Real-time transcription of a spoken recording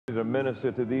To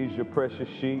minister to these your precious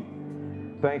sheep.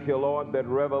 Thank you, Lord, that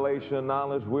revelation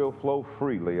knowledge will flow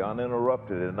freely,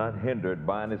 uninterrupted and unhindered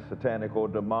by any satanic or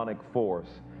demonic force.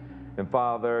 And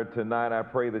Father, tonight I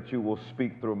pray that you will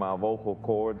speak through my vocal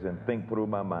cords and think through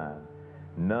my mind.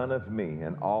 None of me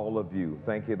and all of you.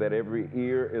 Thank you that every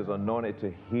ear is anointed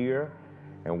to hear,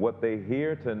 and what they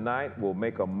hear tonight will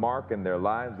make a mark in their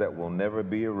lives that will never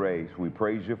be erased. We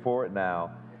praise you for it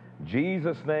now.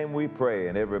 Jesus' name we pray,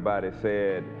 and everybody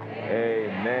said,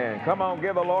 amen. Come on,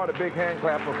 give the Lord a big hand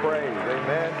clap of praise.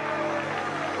 Amen.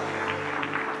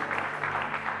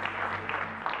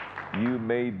 You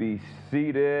may be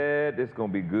seated. It's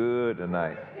going to be good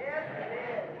tonight.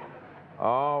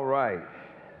 All right.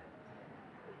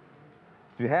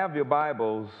 If you have your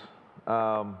Bibles,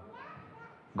 go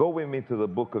with me to the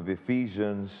book of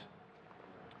Ephesians,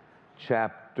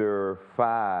 chapter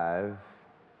 5.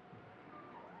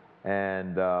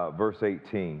 And verse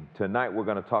 18. Tonight we're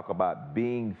going to talk about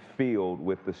being filled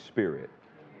with the Spirit.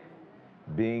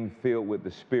 Being filled with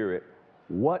the Spirit.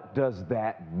 What does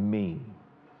that mean?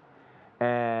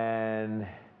 And,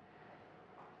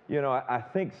 you know, I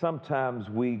think sometimes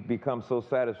we become so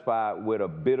satisfied with a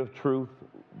bit of truth,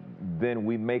 then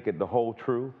we make it the whole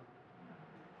truth.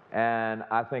 And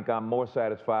I think I'm more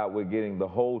satisfied with getting the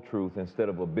whole truth instead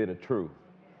of a bit of truth.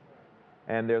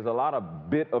 And there's a lot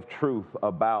of bit of truth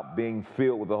about being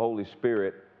filled with the Holy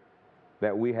Spirit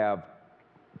that we have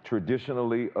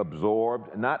traditionally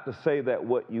absorbed. Not to say that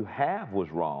what you have was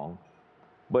wrong,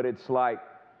 but it's like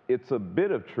it's a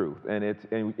bit of truth, and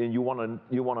you want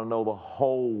to know the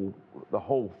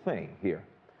whole thing here.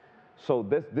 So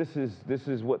this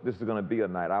is what this is going to be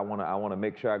tonight. I want to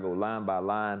make sure I go line by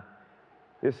line.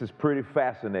 This is pretty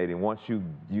fascinating. Once you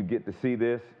get to see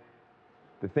this.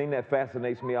 The thing that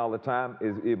fascinates me all the time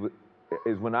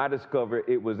is when I discover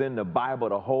it was in the Bible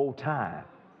the whole time.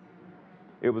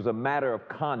 It was a matter of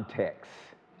context.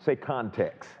 Say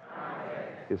context.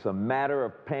 It's a matter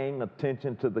of paying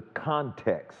attention to the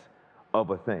context of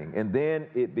a thing. And then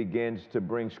it begins to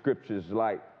bring scriptures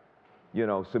like, you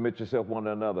know, submit yourself one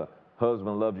to another.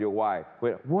 Husband, love your wife.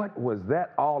 What was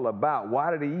that all about?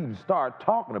 Why did he even start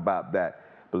talking about that?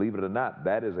 Believe it or not,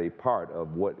 that is a part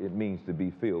of what it means to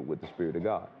be filled with the Spirit of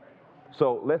God.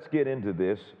 So let's get into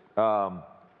this.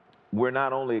 We're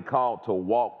not only called to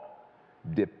walk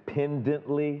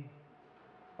dependently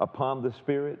upon the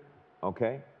Spirit,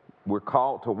 okay? We're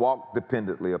called to walk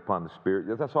dependently upon the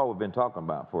Spirit. That's all we've been talking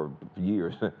about for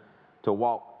years, to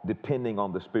walk depending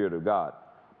on the Spirit of God.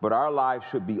 But our life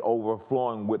should be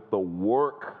overflowing with the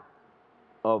work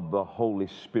of the Holy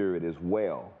Spirit as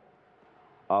well.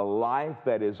 A life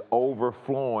that is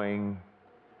overflowing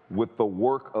with the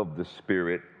work of the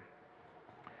Spirit.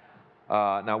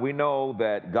 Now we know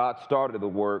that God started the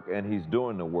work and He's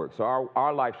doing the work. So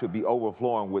our life should be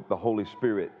overflowing with the Holy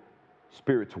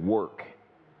Spirit's work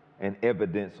and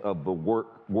evidence of the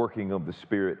working of the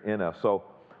Spirit in us. So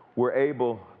we're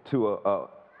able to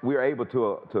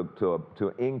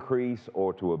increase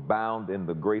or to abound in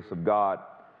the grace of God.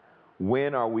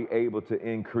 When are we able to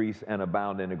increase and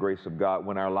abound in the grace of God?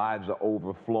 When our lives are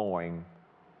overflowing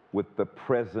with the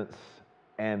presence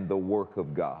and the work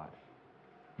of God.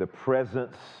 The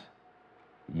presence,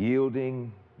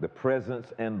 yielding, the presence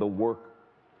and the work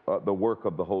of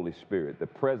the Holy Spirit. The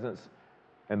presence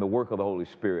and the work of the Holy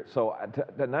Spirit. So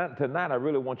tonight I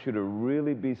really want you to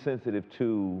really be sensitive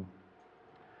to,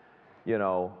 you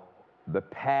know, the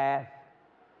path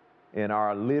in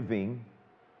our living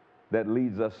that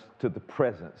leads us to the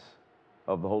presence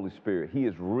of the Holy Spirit. He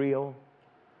is real,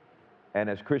 and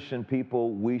as Christian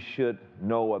people, we should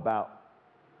know about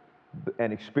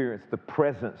and experience the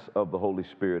presence of the Holy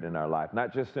Spirit in our life,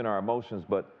 not just in our emotions,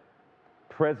 but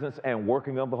presence and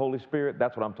working of the Holy Spirit.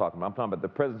 That's what I'm talking about. I'm talking about the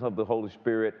presence of the Holy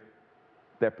Spirit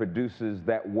that produces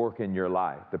that work in your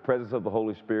life, the presence of the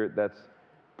Holy Spirit that's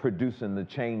producing the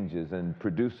changes and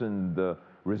producing the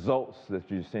results that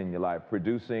you see in your life,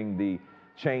 producing the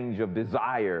change of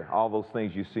desire, all those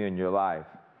things you see in your life.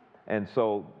 And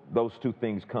so those two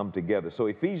things come together. So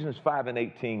Ephesians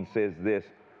 5:18 says this.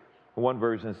 One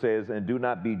version says, and do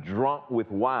not be drunk with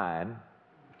wine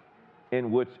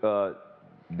in which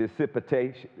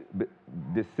dissipation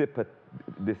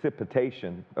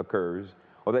occurs.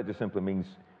 Or that just simply means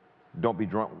don't be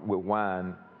drunk with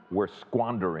wine where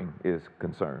squandering is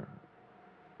concerned,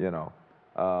 you know.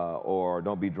 Or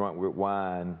don't be drunk with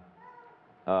wine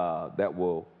that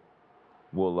will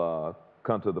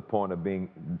come to the point of being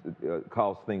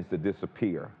cause things to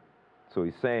disappear. So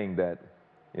he's saying that,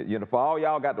 you know, for all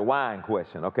y'all got the wine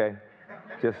question, okay?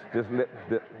 Just let,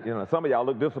 you know, some of y'all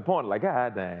look disappointed, like,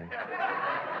 God dang.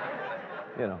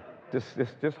 You know,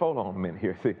 Just hold on a minute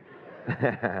here. See,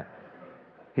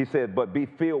 he said, but be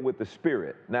filled with the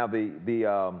Spirit. Now, the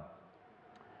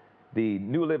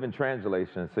New Living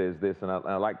Translation says this, and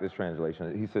I like this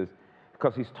translation. He says,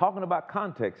 because he's talking about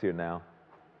context here now,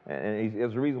 and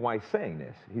there's a reason why he's saying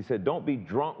this. He said, don't be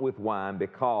drunk with wine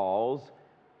because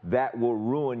that will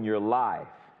ruin your life.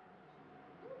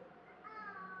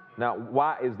 Now,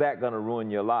 why is that going to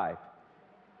ruin your life?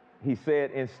 He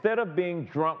said, instead of being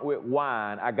drunk with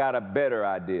wine, I got a better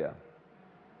idea.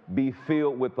 Be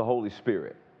filled with the Holy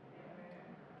Spirit.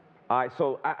 All right,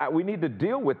 so we need to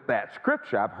deal with that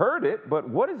scripture. I've heard it, but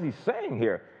what is he saying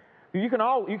here? You can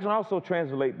also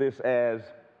translate this as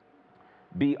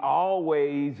be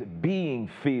always being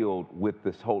filled with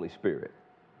this Holy Spirit.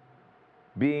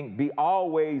 Be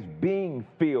always being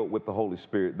filled with the Holy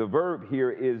Spirit. The verb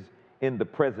here is in the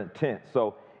present tense,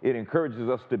 so it encourages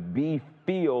us to be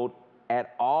filled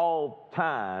at all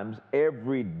times,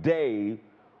 every day,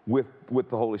 with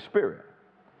the Holy Spirit.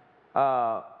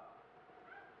 Our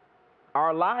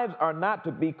lives are not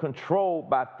to be controlled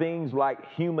by things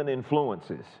like human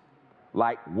influences,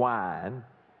 like wine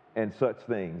and such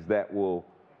things that will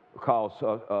cause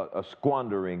a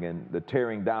squandering and the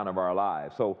tearing down of our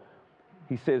lives. So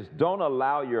he says, don't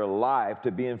allow your life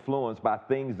to be influenced by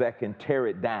things that can tear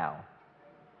it down.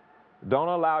 Don't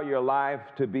allow your life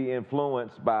to be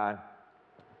influenced by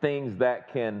things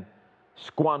that can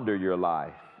squander your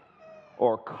life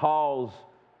or cause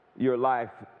your life,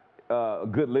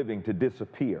 good living, to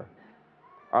disappear.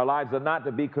 Our lives are not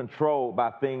to be controlled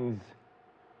by things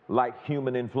like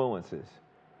human influences.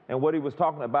 And what he was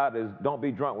talking about is don't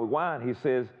be drunk with wine. He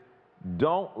says,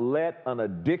 don't let an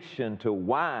addiction to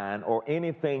wine or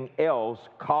anything else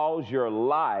cause your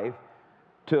life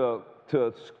to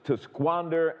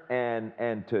squander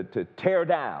and to tear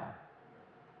down.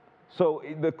 So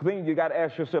the thing, you got to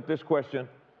ask yourself this question: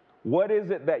 what is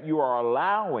it that you are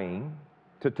allowing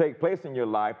to take place in your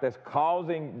life that's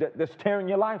tearing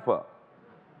your life up?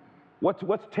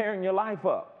 What's tearing your life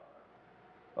up?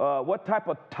 What type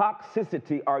of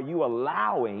toxicity are you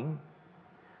allowing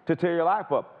to tear your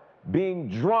life up? Being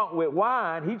drunk with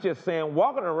wine, he's just saying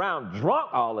walking around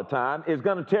drunk all the time is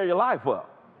going to tear your life up.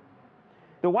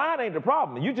 The wine ain't the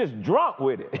problem. You're just drunk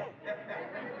with it.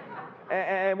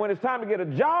 And when it's time to get a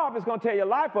job, it's going to tear your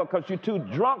life up because you're too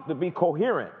drunk to be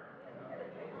coherent.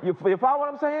 You follow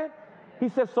what I'm saying? He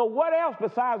says, so what else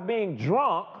besides being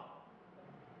drunk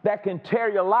that can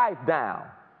tear your life down?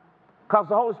 Because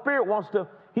the Holy Spirit wants to,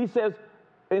 he says,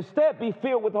 instead be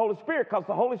filled with the Holy Spirit, because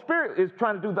the Holy Spirit is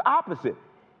trying to do the opposite.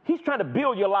 He's trying to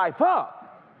build your life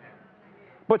up.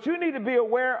 But you need to be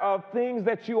aware of things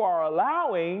that you are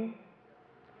allowing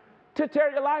to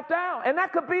tear your life down. And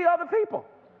that could be other people.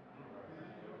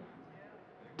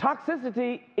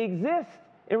 Toxicity exists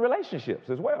in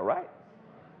relationships as well, right?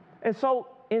 And so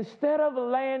instead of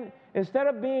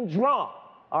being drunk,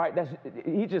 all right,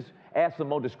 he just adds some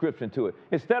more description to it.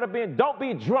 Instead of don't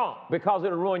be drunk because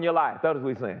it'll ruin your life. That's what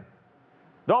he's saying.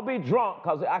 Don't be drunk,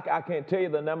 because I can't tell you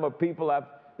the number of people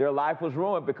their life was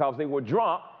ruined because they were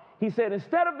drunk. He said,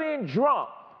 instead of being drunk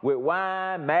with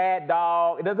wine, Mad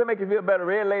Dog, it doesn't make you feel better,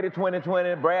 Red Lady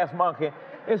 2020, Brass Monkey.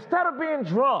 Instead of being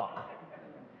drunk,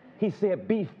 he said,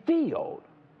 be filled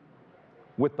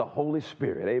with the Holy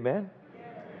Spirit. Amen?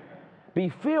 Be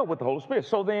filled with the Holy Spirit.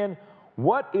 So then,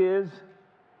 what is,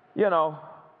 we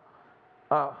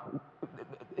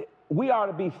are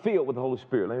to be filled with the Holy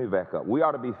Spirit. Let me back up. We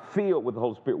are to be filled with the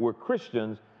Holy Spirit. We're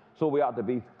Christians, so we ought to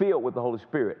be filled with the Holy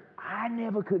Spirit. I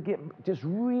never could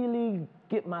really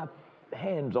get my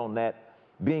hands on that,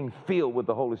 being filled with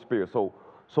the Holy Spirit. So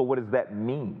what does that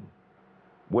mean?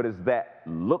 What does that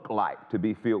look like, to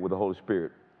be filled with the Holy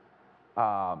Spirit?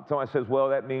 Someone says, well,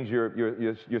 that means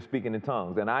you're speaking in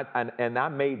tongues. And I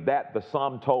made that the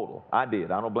sum total. I did.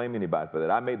 I don't blame anybody for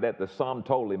that. I made that the sum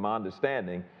total in my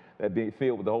understanding, that being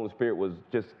filled with the Holy Spirit was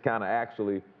just kind of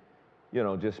actually,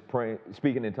 just praying,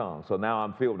 speaking in tongues. So now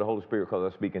I'm filled with the Holy Spirit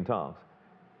because I speak in tongues.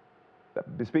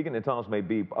 Speaking in tongues may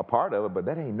be a part of it, but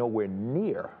that ain't nowhere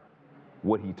near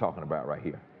what he's talking about right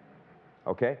here.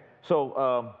 Okay?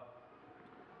 So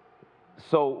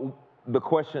the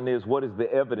question is, what is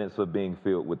the evidence of being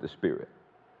filled with the Spirit?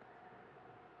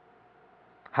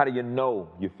 How do you know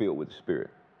you're filled with the Spirit?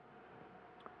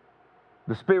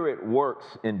 The Spirit works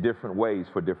in different ways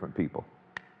for different people.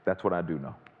 That's what I do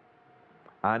know.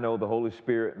 I know the Holy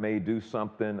Spirit may do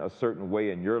something a certain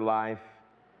way in your life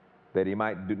that he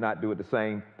might not do it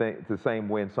the same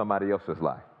way in somebody else's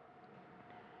life.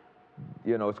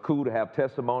 It's cool to have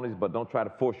testimonies, but don't try to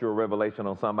force your revelation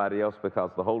on somebody else,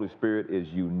 because the Holy Spirit is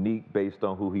unique based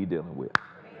on who he's dealing with.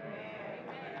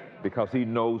 Because he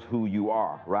knows who you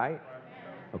are, right?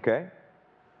 Okay?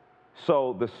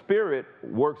 So the Spirit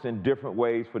works in different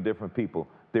ways for different people.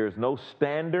 There's no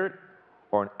standard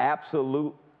or an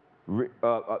absolute,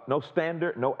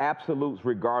 no absolutes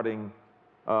regarding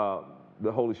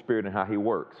the Holy Spirit and how He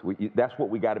works. That's what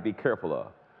we got to be careful of.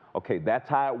 Okay, that's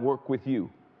how it worked with you.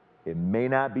 It may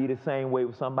not be the same way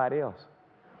with somebody else.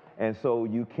 And so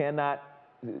you cannot,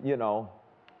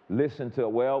 listen to,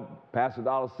 well, Pastor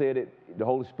Dollar said it, the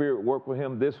Holy Spirit worked with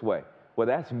him this way. Well,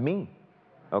 that's me.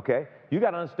 Okay? You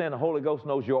got to understand the Holy Ghost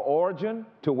knows your origin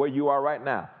to where you are right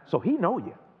now. So He knows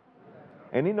you.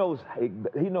 And He knows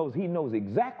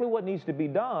exactly what needs to be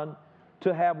done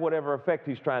to have whatever effect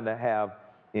He's trying to have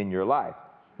in your life.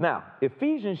 Now,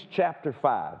 Ephesians chapter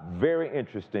 5, very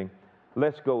interesting.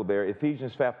 Let's go there.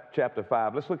 Ephesians chapter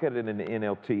 5. Let's look at it in the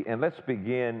NLT, and let's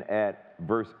begin at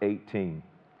verse 18.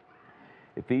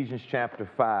 Ephesians chapter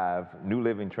 5, New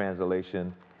Living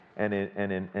Translation, and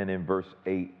in verse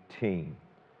 18.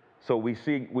 So we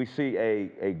see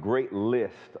a great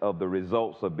list of the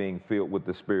results of being filled with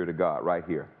the Spirit of God right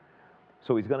here.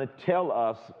 So he's going to tell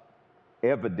us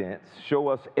evidence, show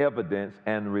us evidence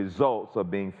and results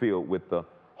of being filled with the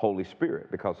Holy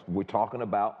Spirit, because we're talking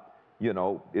about,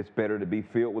 it's better to be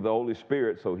filled with the Holy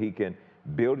Spirit so He can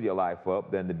build your life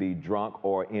up than to be drunk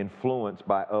or influenced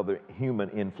by other human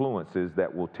influences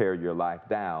that will tear your life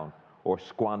down or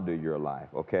squander your life,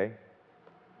 okay?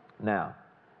 Now,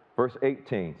 verse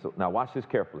 18. So now watch this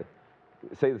carefully.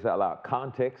 Say this out loud.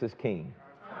 Context is king.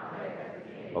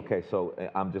 Okay, so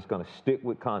I'm just going to stick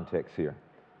with context here.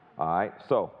 All right,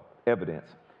 so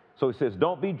evidence. So it says,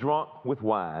 don't be drunk with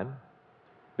wine,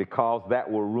 because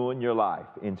that will ruin your life.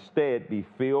 Instead, be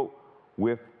filled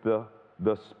with the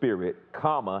Spirit,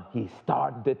 comma, he's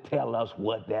starting to tell us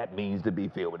what that means to be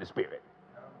filled with the Spirit.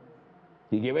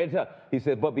 He get ready to tell. He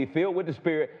says, but be filled with the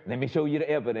Spirit. Let me show you the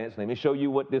evidence. Let me show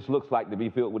you what this looks like to be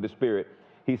filled with the Spirit.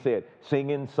 He said,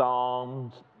 singing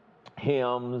psalms,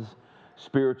 hymns,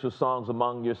 spiritual songs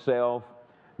among yourself,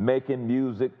 making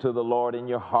music to the Lord in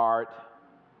your heart.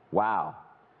 Wow.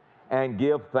 And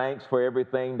give thanks for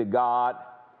everything to God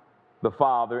the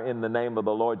Father in the name of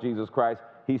the Lord Jesus Christ.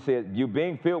 He said, you're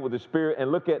being filled with the Spirit,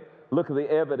 and look at the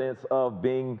evidence of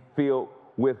being filled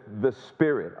with the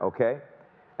Spirit, okay?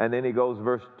 And then he goes,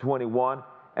 verse 21,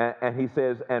 and he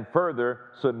says, and further,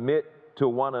 submit to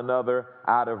one another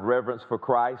out of reverence for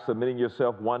Christ, submitting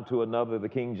yourself one to another, the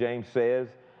King James says,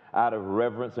 out of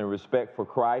reverence and respect for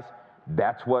Christ.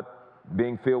 That's what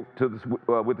being filled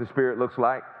with the Spirit looks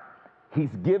like.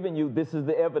 He's given you, this is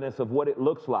the evidence of what it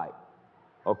looks like,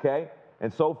 okay?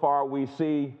 And so far we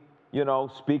see,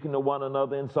 speaking to one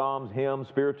another in psalms, hymns,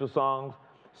 spiritual songs,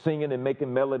 singing and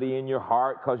making melody in your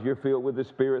heart because you're filled with the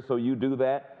Spirit, so you do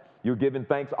that. You're giving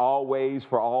thanks always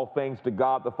for all things to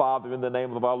God the Father in the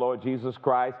name of our Lord Jesus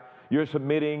Christ. You're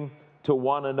submitting to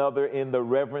one another in the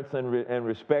reverence and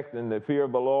respect and the fear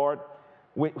of the Lord.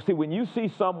 When you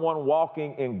see someone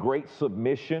walking in great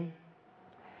submission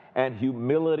and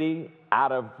humility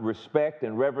out of respect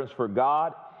and reverence for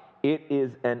God, it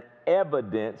is an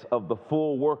evidence of the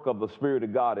full work of the Spirit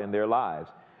of God in their lives.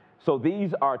 So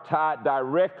these are tied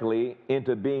directly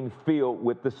into being filled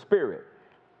with the Spirit.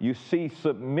 You see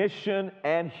submission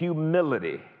and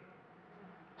humility.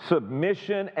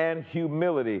 Submission and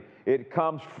humility. It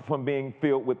comes from being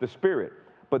filled with the Spirit.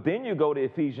 But then you go to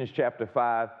Ephesians chapter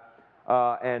 5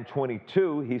 and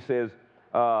 22. He says,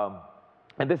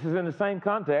 and this is in the same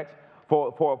context,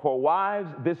 for wives,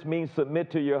 this means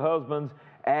submit to your husbands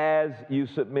as you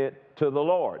submit to the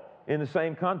Lord. In the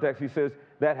same context, he says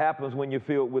that happens when you're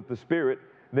filled with the Spirit.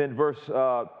 Then verse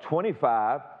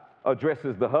 25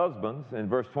 addresses the husbands. In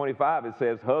verse 25, it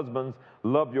says, husbands,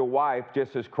 love your wife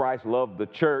just as Christ loved the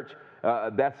church.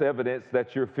 That's evidence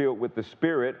that you're filled with the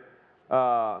Spirit.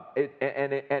 And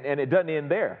it doesn't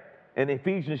end there. In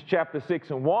Ephesians chapter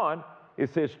 6 and 1,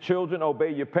 it says, children,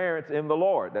 obey your parents in the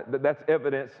Lord. That's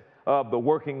evidence of the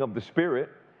working of the Spirit.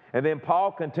 And then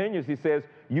Paul continues, he says,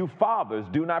 you fathers,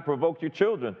 do not provoke your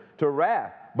children to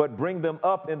wrath, but bring them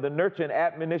up in the nurture and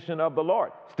admonition of the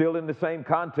Lord. Still in the same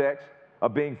context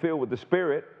of being filled with the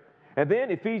Spirit. And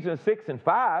then Ephesians 6 and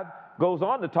 5 goes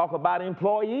on to talk about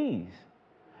employees.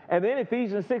 And then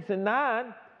Ephesians 6 and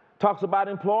 9 talks about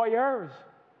employers.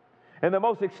 And the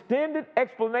most extended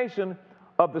explanation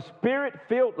of the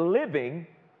Spirit-filled living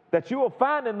that you will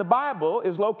find in the Bible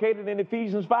is located in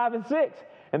Ephesians 5 and 6.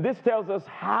 And this tells us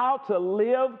how to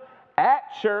live at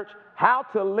church, how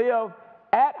to live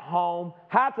at home,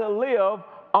 how to live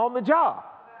on the job.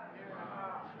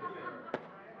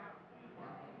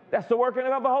 That's the working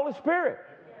of the Holy Spirit,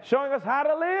 showing us how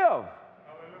to live.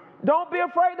 Don't be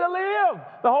afraid to live.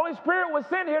 The Holy Spirit was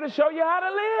sent here to show you how to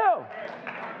live.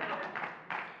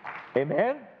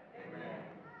 Amen?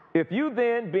 If you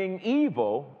then, being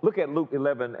evil, look at Luke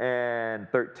 11 and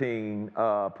 13,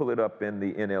 pull it up in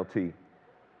the NLT.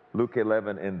 Luke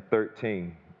 11 and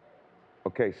 13.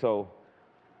 Okay, so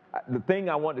the thing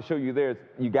I want to show you there is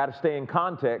you got to stay in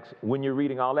context when you're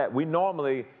reading all that. We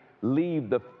normally leave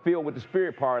the filled with the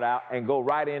Spirit part out and go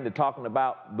right into talking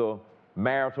about the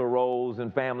marital roles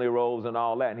and family roles and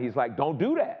all that. And he's like, don't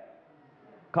do that.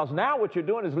 Because now what you're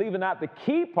doing is leaving out the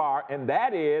key part, and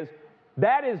that is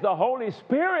the Holy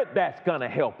Spirit that's going to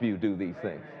help you do these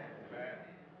things.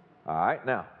 All right,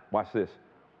 now, watch this.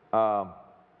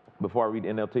 Before I read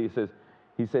NLT,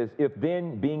 he says, if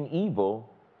then, being evil,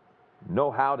 know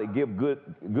how to give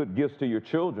good gifts to your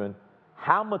children,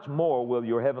 how much more will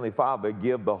your Heavenly Father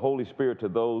give the Holy Spirit to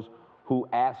those who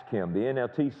ask Him? The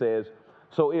NLT says,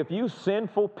 so if you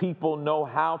sinful people know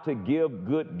how to give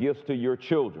good gifts to your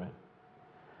children,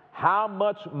 how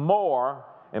much more,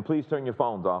 and please turn your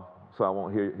phones off so I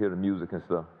won't hear the music and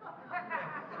stuff.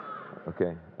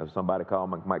 Okay, if somebody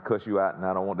might cuss you out, and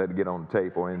I don't want that to get on the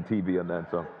tape or in TV or nothing,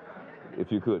 so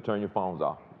if you could, turn your phones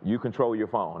off. You control your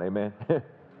phone, amen?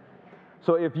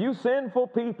 So if you sinful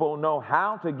people know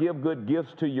how to give good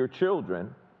gifts to your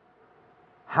children,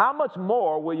 how much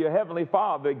more will your Heavenly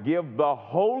Father give the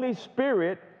Holy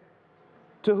Spirit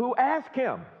to who ask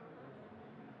Him?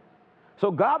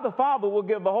 So God the Father will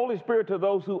give the Holy Spirit to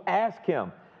those who ask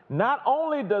Him. Not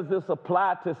only does this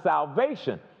apply to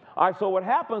salvation. All right, so what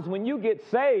happens when you get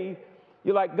saved,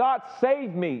 you're like, God,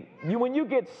 save me. When you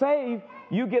get saved,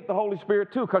 you get the Holy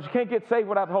Spirit too, because you can't get saved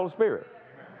without the Holy Spirit.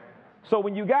 So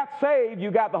when you got saved,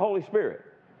 you got the Holy Spirit.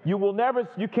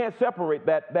 You can't separate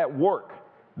that work.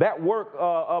 That work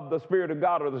of the Spirit of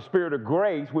God or the Spirit of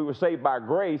grace, we were saved by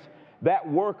grace. That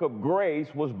work of grace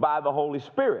was by the Holy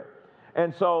Spirit.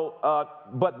 And so,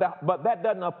 but that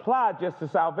doesn't apply just to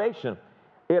salvation.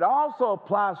 It also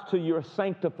applies to your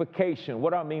sanctification. What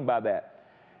do I mean by that?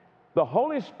 The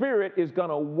Holy Spirit is going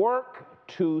to work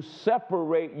to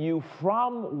separate you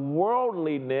from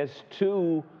worldliness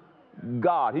to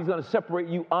God. He's going to separate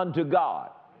you unto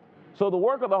God. So the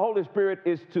work of the Holy Spirit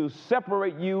is to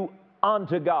separate you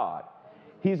unto God.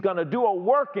 He's going to do a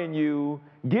work in you,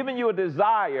 giving you a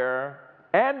desire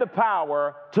and the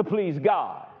power to please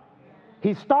God.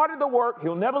 He started the work.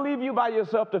 He'll never leave you by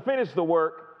yourself to finish the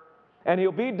work, and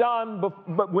He'll be done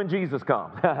when Jesus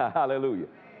comes. Hallelujah.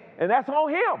 And that's on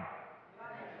Him.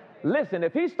 Listen,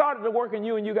 if He started the work in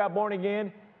you and you got born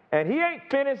again, and He ain't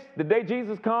finished the day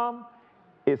Jesus comes,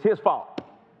 it's His fault.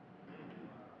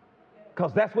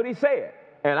 Because that's what He said.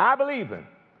 And I believe Him.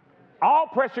 All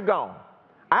pressure gone.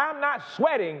 I'm not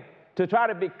sweating to try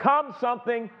to become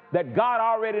something that God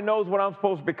already knows what I'm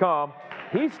supposed to become.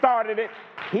 He started it.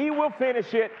 He will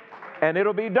finish it. And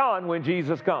it'll be done when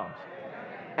Jesus comes.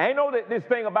 Ain't no this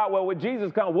thing about, well, when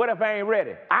Jesus comes, what if I ain't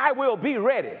ready? I will be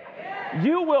ready.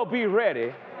 You will be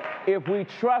ready if we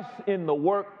trust in the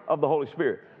work of the Holy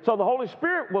Spirit. So the Holy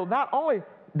Spirit will not only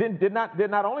did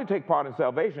not only take part in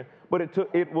salvation, but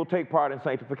it will take part in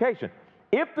sanctification.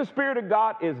 If the Spirit of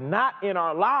God is not in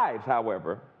our lives,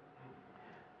 however,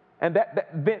 and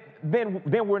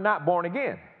then we're not born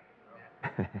again.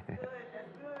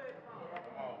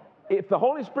 If the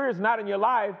Holy Spirit is not in your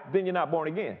life, then you're not born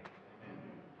again.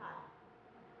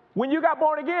 When you got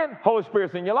born again, Holy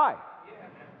Spirit's in your life.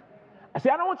 See,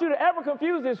 I don't want you to ever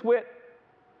confuse this with,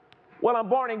 well, I'm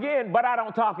born again, but I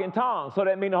don't talk in tongues, so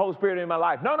that means the Holy Spirit is in my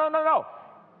life. No, no, no, no.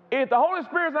 If the Holy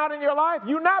Spirit's not in your life,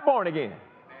 you're not born again.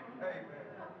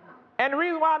 And the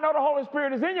reason why I know the Holy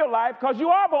Spirit is in your life, because you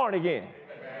are born again.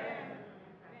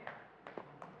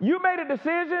 You made a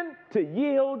decision to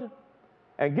yield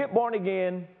and get born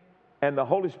again, and the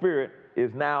Holy Spirit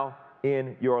is now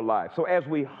in your life. So as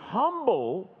we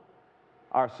humble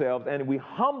ourselves and we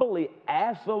humbly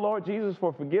ask the Lord Jesus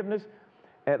for forgiveness,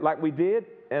 like we did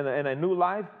in a new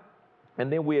life,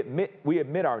 and then we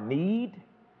admit our need,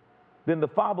 then the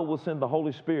Father will send the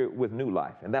Holy Spirit with new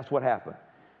life. And that's what happened.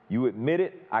 You admit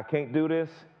it, I can't do this,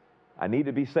 I need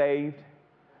to be saved,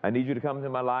 I need you to come into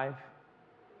my life.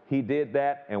 He did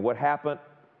that, and what happened?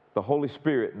 The Holy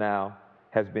Spirit now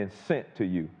has been sent to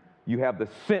you. You have the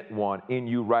sent one in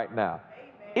you right now.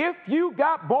 Amen. If you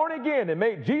got born again and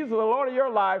made Jesus the Lord of your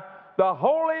life, the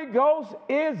Holy Ghost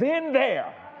is in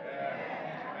there.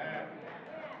 Amen.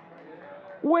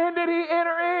 When did He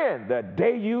enter in? The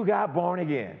day you got born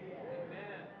again. Amen.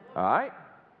 All right?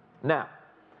 Now,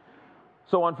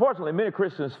 so unfortunately, many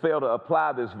Christians fail to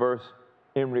apply this verse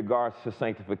in regards to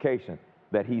sanctification,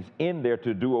 that He's in there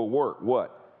to do a work.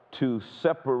 What? To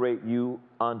separate you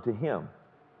unto Him.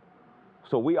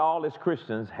 So we all as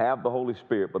Christians have the Holy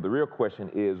Spirit, but the real question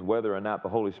is whether or not the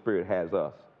Holy Spirit has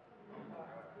us.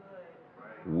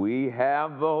 We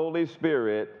have the Holy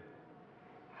Spirit.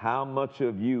 How much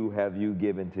of you have you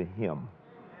given to him?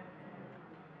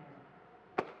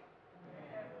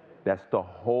 That's the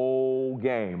whole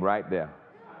game right there.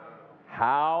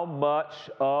 How much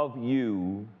of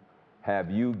you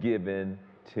have you given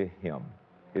to him?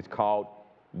 It's called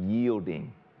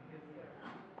yielding.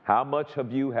 How much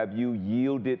of you have you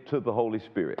yielded to the Holy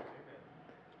Spirit?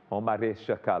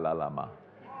 If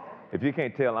you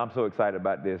can't tell, I'm so excited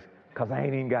about this because I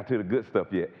ain't even got to the good stuff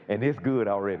yet, and it's good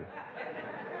already.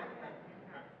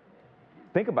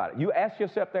 Think about it. You ask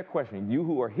yourself that question. You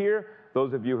who are here,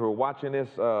 those of you who are watching this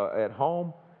at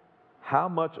home, how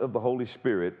much of the Holy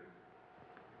Spirit,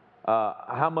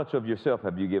 how much of yourself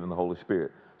have you given the Holy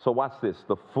Spirit? So watch this.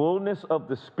 The fullness of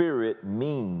the Spirit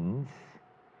means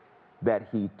that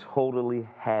he totally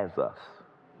has us.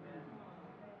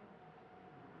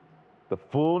 The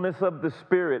fullness of the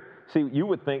Spirit. See, you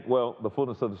would think, well, the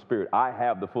fullness of the Spirit, I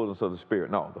have the fullness of the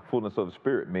Spirit. No, the fullness of the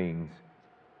Spirit means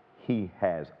he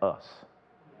has us.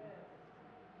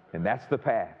 And that's the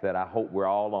path that I hope we're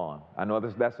all on. I know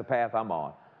that's the path I'm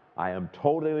on. I am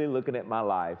totally looking at my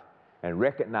life and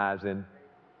recognizing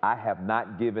I have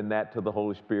not given that to the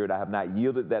Holy Spirit. I have not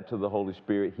yielded that to the Holy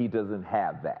Spirit. He doesn't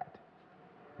have that.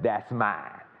 That's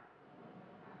mine.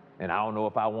 And I don't know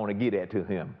if I want to give that to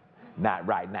him. Not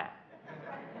right now.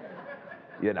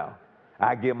 You know,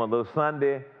 I give him a little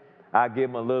Sunday. I give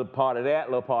him a little part of that,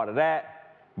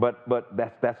 But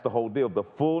that's the whole deal. The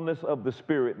fullness of the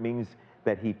Spirit means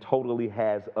that he totally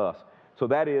has us. So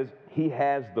that is, he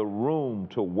has the room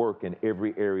to work in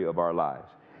every area of our lives.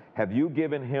 Have you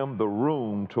given him the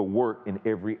room to work in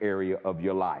every area of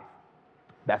your life?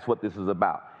 That's what this is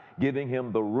about. Giving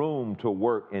him the room to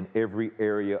work in every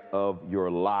area of your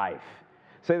life.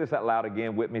 Say this out loud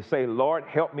again with me. Say, Lord,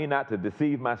 help me not to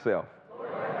deceive myself.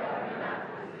 Lord, help me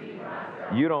not to deceive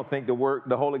myself. You don't think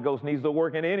the Holy Ghost needs to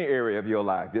work in any area of your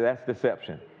life. That's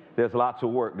deception. There's lots of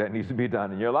work that needs to be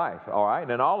done in your life, all right,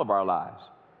 and in all of our lives.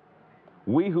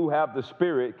 We who have the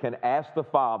Spirit can ask the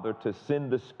Father to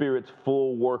send the Spirit's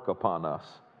full work upon us,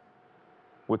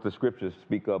 what the Scriptures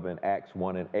speak of in Acts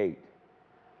 1 and 8.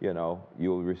 You know,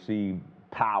 you'll receive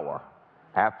power.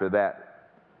 After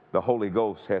that, the Holy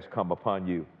Ghost has come upon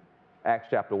you. Acts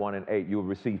chapter 1 and 8, you'll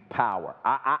receive power.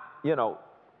 You know,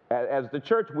 as the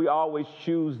church, we always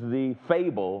choose the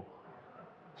fable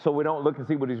so we don't look and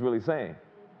see what he's really saying.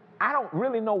 I don't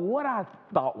really know what I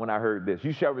thought when I heard this.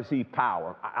 You shall receive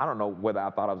power. I don't know whether I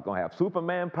thought I was going to have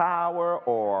Superman power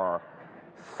or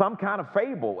some kind of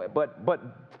fable.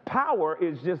 But power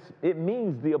is just, it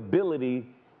means the ability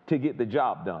to get the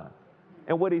job done.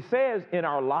 And what he says in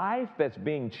our life that's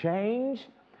being changed,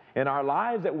 in our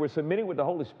lives that we're submitting with the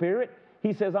Holy Spirit,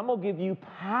 he says, I'm going to give you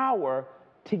power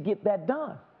to get that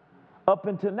done. Up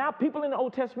until now, people in the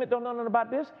Old Testament don't know nothing about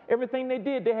this. Everything they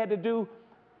did, they had to do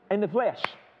in the flesh.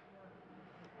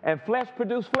 And flesh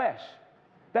produced flesh.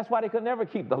 That's why they could never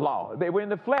keep the law. They were in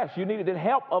the flesh. You needed the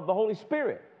help of the Holy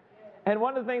Spirit. And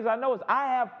one of the things I know is I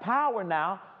have power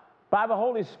now by the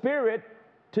Holy Spirit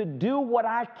to do what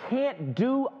I can't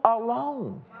do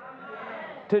alone.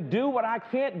 To do what I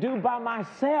can't do by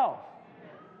myself.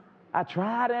 I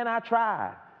tried and I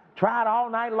tried. Tried all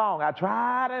night long. I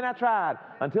tried and I tried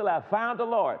until I found the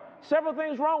Lord. Several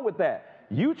things wrong with that.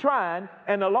 You trying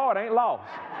and the Lord ain't lost.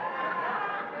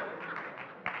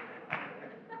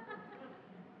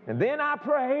 And then I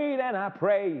prayed and I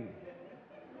prayed.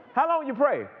 How long you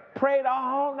pray? Prayed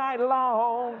all night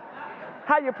long.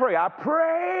 How you pray? I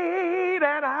prayed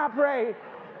and I prayed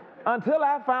until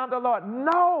I found the Lord.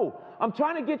 No, I'm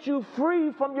trying to get you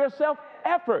free from your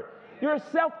self-effort. Your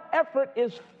self-effort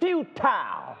is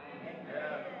futile.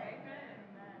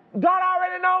 God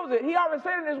already knows it. He already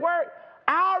said in his word,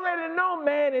 I already know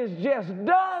man is just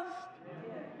dust.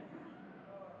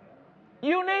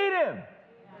 You need him.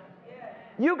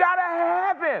 You got to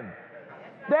have him.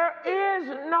 There is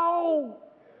no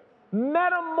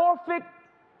metamorphic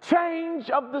change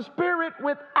of the Spirit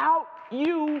without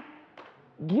you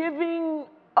giving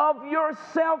of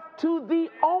yourself to the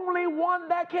only one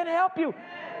that can help you.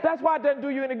 That's why it doesn't do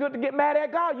you any good to get mad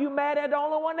at God. You're mad at the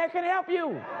only one that can help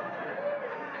you.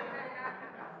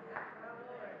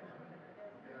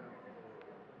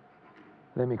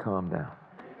 Let me calm down.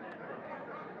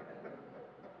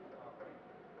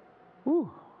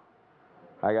 Whew.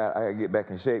 I got to get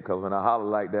back in shape because when I holler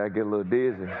like that, I get a little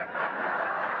dizzy.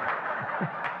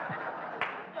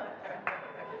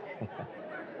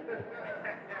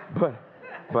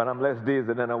 but I'm less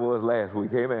dizzy than I was last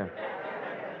week. Amen.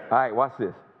 All right, watch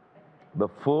this. The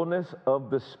fullness of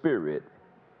the Spirit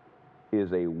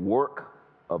is a work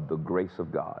of the grace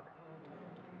of God.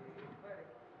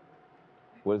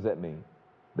 What does that mean?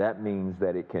 That means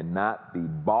that it cannot be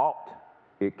bought,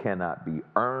 it cannot be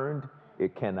earned,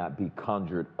 it cannot be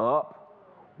conjured up.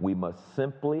 We must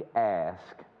simply ask.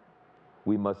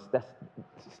 That's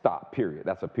stop, period.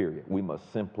 That's a period. We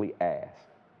must simply ask,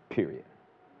 period.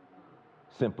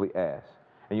 Simply ask.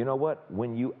 And you know what?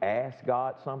 When you ask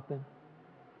God something,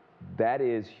 that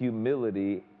is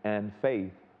humility and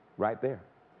faith right there.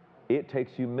 It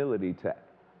takes humility to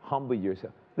humble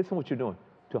yourself. Listen to what you're doing.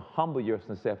 To humble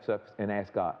yourself and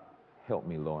ask God, help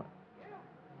me, Lord.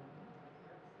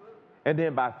 And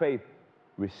then by faith,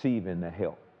 receiving the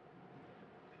help.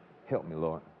 Help me,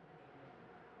 Lord.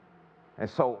 And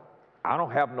so I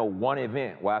don't have no one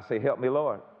event where I say, help me,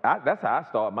 Lord. That's how I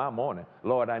start my morning.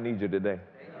 Lord, I need you today.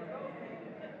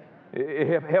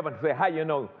 Heaven say, how you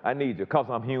know I need you? Because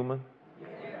I'm human.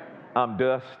 I'm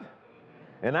dust.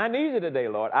 And I need you today,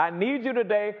 Lord. I need you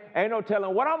today. Ain't no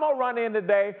telling what I'm going to run in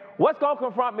today, what's going to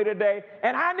confront me today,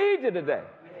 and I need you today.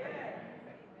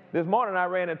 This morning I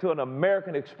ran into an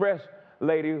American Express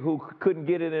lady who couldn't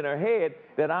get it in her head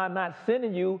that I'm not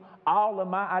sending you all of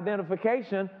my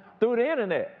identification through the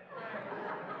internet.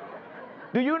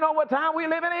 Do you know what time we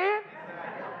living in?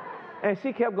 And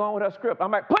she kept going with her script. I'm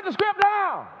like, put the script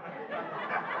down.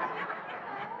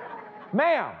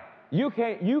 Ma'am, you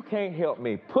can't help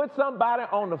me. Put somebody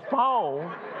on the phone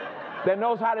that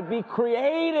knows how to be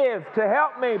creative to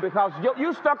help me because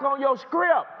you stuck on your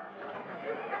script.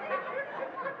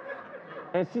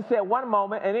 And she said one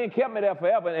moment and then kept me there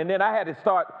forever. And then I had to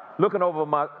start looking over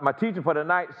my teacher for the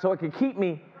night so it could keep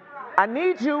me. I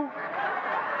need you.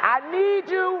 I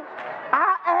need you.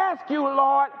 I ask you,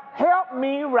 Lord, help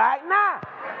me right now.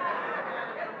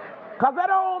 Because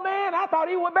that old man, I thought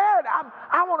he was buried.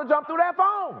 I want to jump through that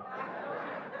phone.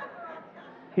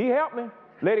 He helped me.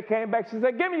 Lady came back. She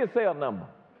said, give me your cell number.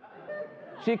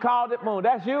 She called it. Boom.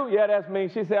 That's you? Yeah, that's me.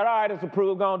 She said, all right, it's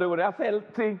approved. Go on, do it. I said,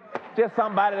 see, just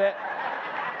somebody that.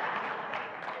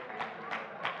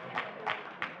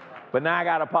 But now I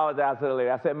got to apologize to the lady.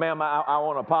 I said, ma'am, I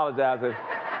want to apologize.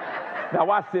 Now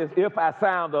watch this. If I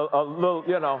sound a little,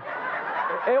 you know.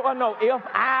 If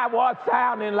I was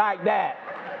sounding like that.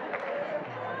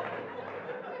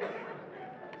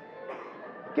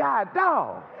 God,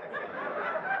 dog.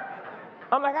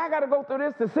 I'm like, I got to go through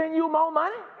this to send you more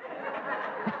money?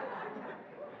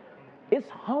 It's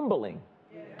humbling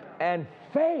and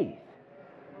faith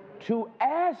to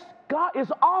ask God.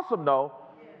 It's awesome, though,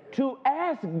 to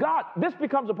ask God. This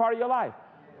becomes a part of your life.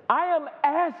 I am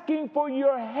asking for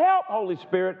your help, Holy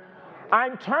Spirit.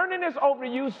 I'm turning this over to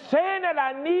you, saying that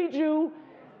I need you.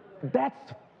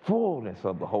 That's fullness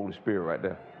of the Holy Spirit right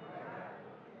there.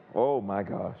 Oh, my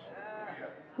gosh.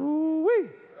 Ooh-wee.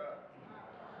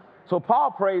 So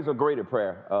Paul prays a greater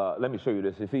prayer. Let me show you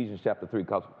this, Ephesians chapter 3,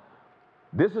 because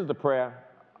this is the prayer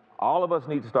all of us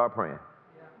need to start praying.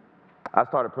 I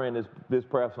started praying this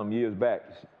prayer some years back.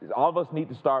 All of us need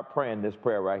to start praying this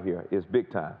prayer right here. It's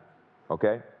big time,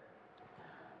 okay?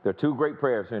 There are two great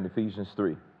prayers here in Ephesians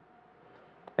 3,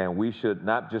 and we should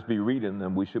not just be reading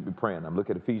them, we should be praying them. Look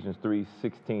at Ephesians 3,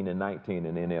 16 and 19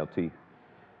 in NLT.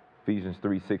 Ephesians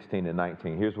 3, 16 and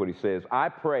 19. Here's what he says. I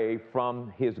pray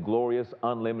from his glorious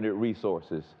unlimited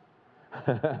resources.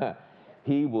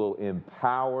 He will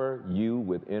empower you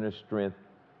with inner strength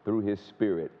through his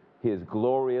spirit. His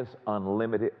glorious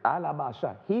unlimited.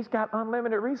 He's got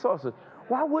unlimited resources.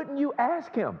 Why wouldn't you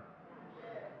ask him?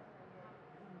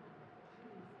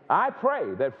 I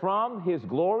pray that from his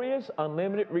glorious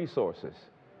unlimited resources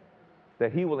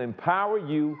that he will empower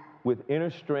you with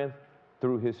inner strength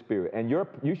through his spirit. And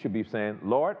you should be saying,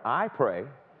 Lord, I pray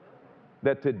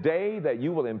that today that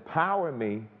you will empower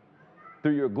me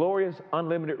through your glorious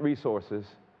unlimited resources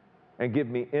and give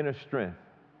me inner strength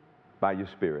by your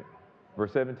spirit.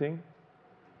 Verse 17,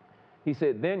 he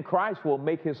said, then Christ will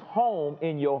make his home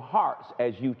in your hearts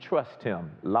as you trust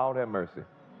him. Lord have mercy.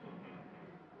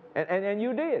 And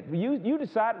you did. You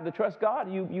decided to trust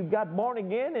God. You got born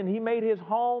again and he made his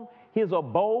home, his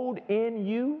abode in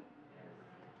you.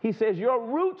 He says your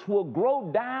roots will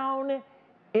grow down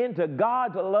into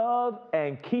God's love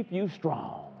and keep you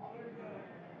strong.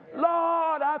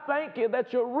 Lord, I thank you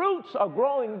that your roots are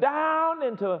growing down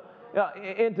into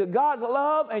God's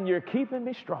love and you're keeping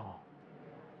me strong.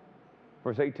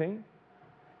 Verse 18,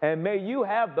 and may you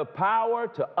have the power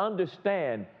to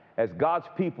understand as God's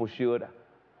people should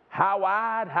how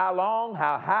wide, how long,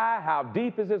 how high, how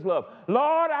deep is his love.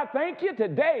 Lord, I thank you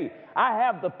today I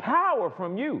have the power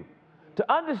from you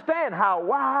to understand how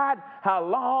wide, how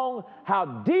long, how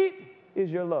deep is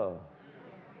your love.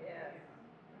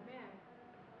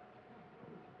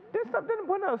 Yes. Didn't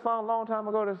put another song a long time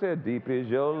ago that said, deep is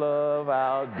your love,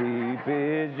 how deep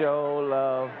is your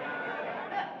love.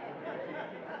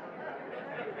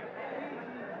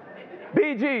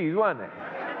 BG's, wasn't it?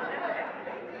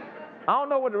 I don't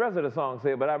know what the rest of the song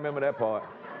said, but I remember that part.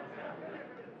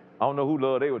 I don't know who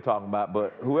love they were talking about,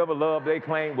 but whoever love they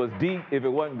claimed was deep, if it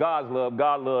wasn't God's love,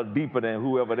 God loved deeper than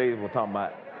whoever they were talking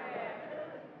about.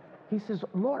 He says,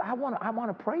 Lord, I want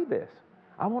to pray this.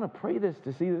 I want to pray this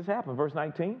to see this happen. Verse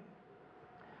 19.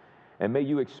 And may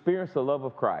you experience the love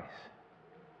of Christ,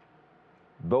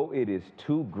 though it is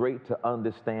too great to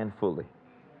understand fully.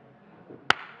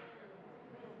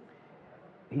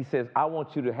 He says, I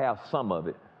want you to have some of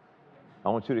it. I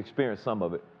want you to experience some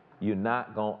of it. You're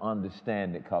not going to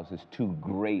understand it because it's too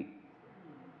great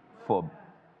for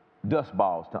dust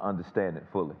balls to understand it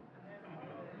fully.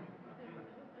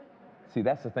 See,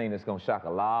 that's the thing that's going to shock a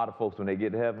lot of folks when they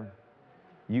get to heaven.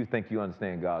 You think you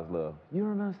understand God's love. You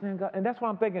don't understand God. And that's why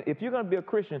I'm thinking, if you're going to be a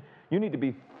Christian, you need to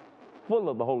be full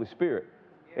of the Holy Spirit.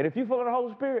 And if you're full of the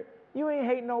Holy Spirit, you ain't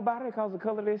hating nobody because of the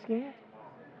color of their skin.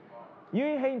 You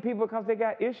ain't hating people because they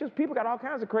got issues. People got all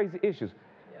kinds of crazy issues.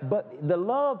 But the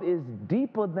love is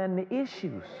deeper than the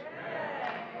issues.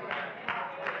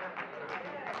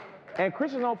 And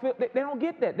Christians don't feel, they don't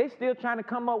get that. They're still trying to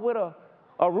come up with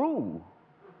a rule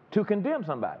to condemn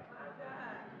somebody.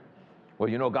 Well,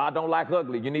 you know, God don't like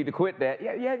ugly. You need to quit that.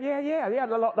 Yeah.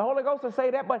 The Holy Ghost will say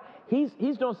that, but he's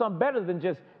doing something better than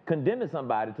just condemning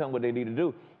somebody, telling them what they need to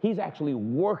do. He's actually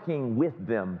working with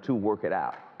them to work it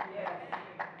out. Yes.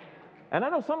 And I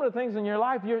know some of the things in your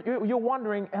life, you're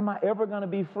wondering, am I ever going to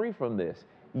be free from this?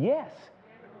 Yes.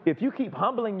 If you keep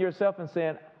humbling yourself and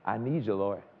saying, I need you,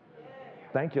 Lord.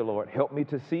 Thank you, Lord. Help me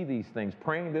to see these things.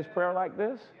 Praying this prayer like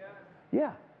this.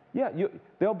 Yeah.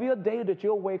 There'll be a day that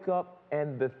you'll wake up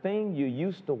and the thing you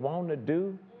used to want to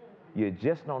do, you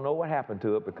just don't know what happened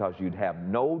to it because you'd have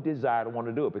no desire to want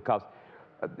to do it. Because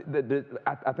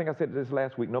I think I said this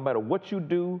last week, no matter what you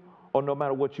do or no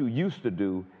matter what you used to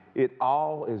do, it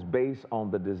all is based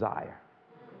on the desire.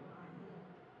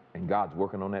 And God's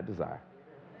working on that desire.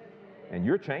 And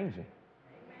you're changing.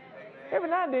 Every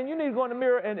now and then you need to go in the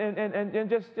mirror and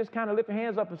just kind of lift your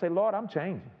hands up and say, Lord, I'm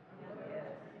changing.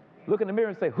 Look in the mirror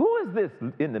and say, who is this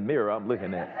in the mirror I'm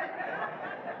looking at?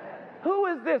 Who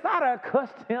is this? I'd have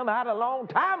cussed him out a long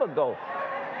time ago.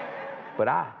 But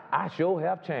I sure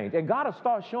have changed. And God will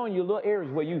start showing you little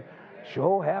areas where you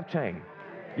sure have changed.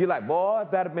 You're like, boy,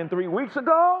 if that had been 3 weeks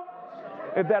ago,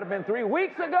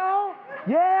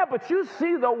 yeah, but you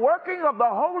see the working of the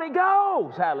Holy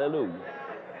Ghost. Hallelujah.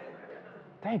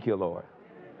 Thank you, Lord.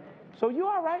 So you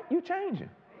all right. You changing.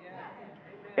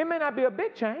 It may not be a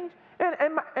big change.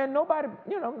 And nobody,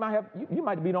 you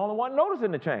might be the only one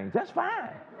noticing the change. That's fine.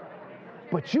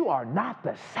 But you are not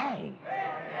the same.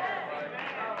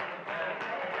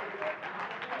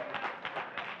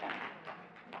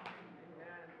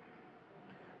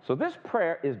 So this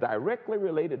prayer is directly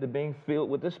related to being filled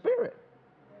with the Spirit.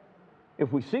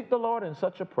 If we seek the Lord in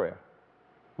such a prayer,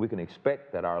 we can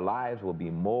expect that our lives will be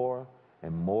more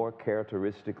and more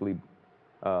characteristically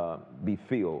be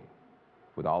filled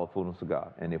with all the fullness of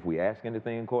God. And if we ask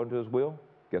anything according to His will,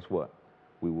 guess what?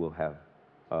 We will have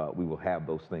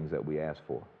those things that we ask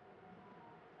for.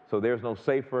 So there's no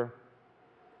safer,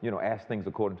 ask things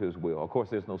according to His will. Of course,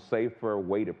 there's no safer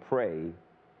way to pray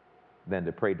than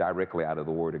to pray directly out of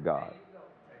the Word of God.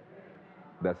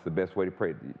 That's the best way to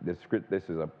pray. This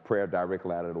is a prayer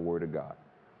directly out of the Word of God.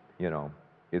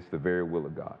 It's the very will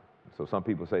of God. So some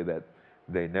people say that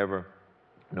they never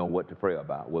know what to pray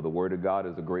about. Well, the Word of God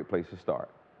is a great place to start.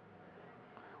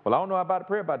 Well, I don't know about to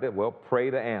pray about that. Well, pray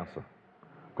the answer.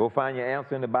 Go find your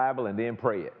answer in the Bible and then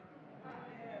pray it.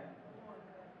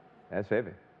 That's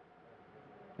heavy.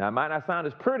 Now, it might not sound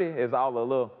as pretty as all the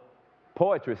little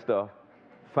poetry stuff.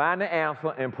 Find the answer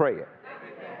and pray it.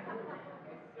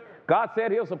 God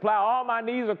said He'll supply all my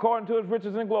needs according to His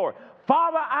riches and glory.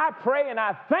 Father, I pray and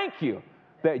I thank you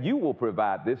that you will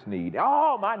provide this need.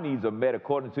 All my needs are met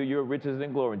according to your riches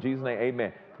and glory. In Jesus' name,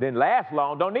 amen. Then last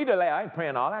long. Don't need to last. I ain't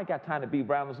praying all. I ain't got time to be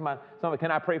around with somebody. Can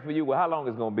I pray for you? Well, how long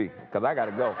is it going to be? Because I got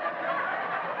to go.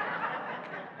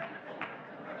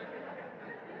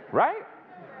 Right?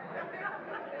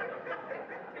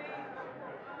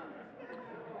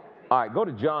 All right, go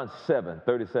to John 7,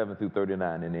 37 through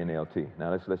 39 in the NLT.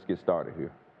 Now, let's get started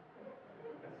here.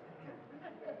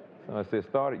 Somebody said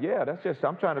started. Yeah, that's just,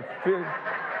 I'm trying to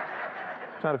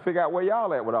figure out where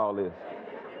y'all at with all this.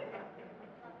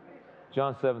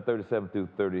 John 7, 37 through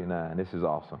 39. This is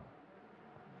awesome.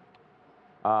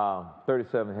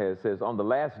 37 here, it says, on the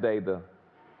last day, the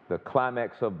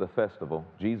climax of the festival,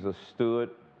 Jesus stood,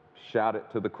 shouted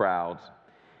to the crowds,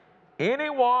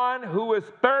 anyone who is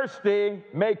thirsty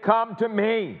may come to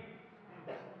me.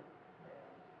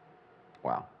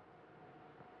 Wow.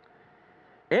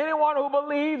 Anyone who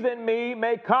believes in me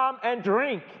may come and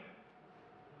drink.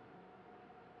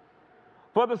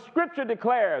 For the scripture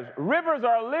declares, rivers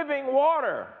are living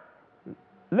water.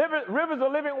 Rivers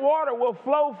of living water will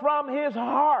flow from his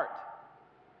heart.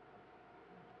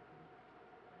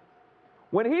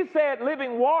 When he said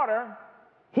living water,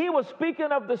 he was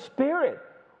speaking of the Spirit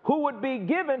who would be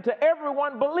given to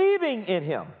everyone believing in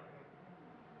him.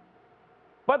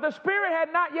 But the Spirit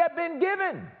had not yet been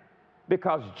given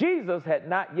because Jesus had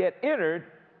not yet entered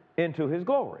into his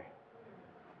glory.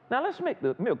 Now let's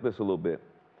milk this a little bit.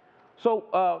 So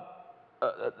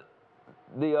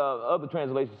the other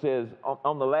translation says,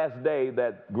 on the last day,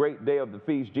 that great day of the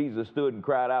feast, Jesus stood and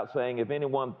cried out, saying, if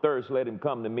anyone thirsts, let him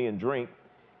come to me and drink.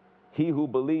 He who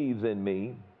believes in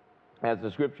me, as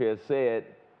the scripture has said,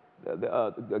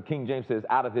 King James says,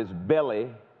 out of his belly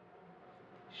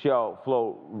shall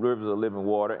flow rivers of living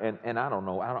water. And I don't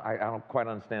know, I don't quite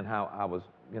understand how I was,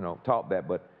 taught that,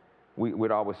 but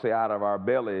we'd always say out of our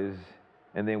bellies,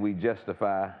 and then we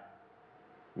justify,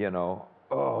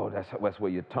 oh, that's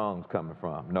where your tongue's coming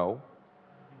from. No.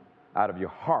 Out of your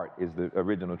heart is the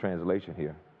original translation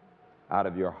here. Out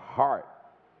of your heart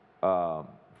will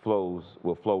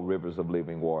flow rivers of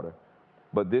living water.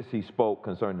 But this he spoke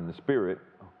concerning the Spirit,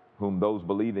 whom those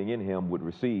believing in him would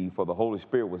receive, for the Holy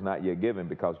Spirit was not yet given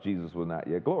because Jesus was not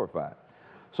yet glorified.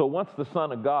 So once the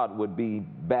Son of God would be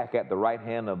back at the right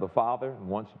hand of the Father,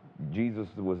 once Jesus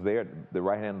was there at the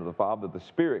right hand of the Father, the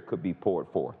Spirit could be poured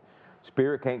forth.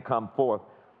 Spirit can't come forth.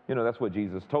 That's what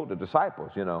Jesus told the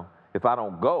disciples, if I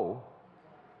don't go,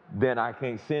 then I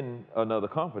can't send another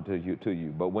comforter to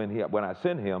you. But when I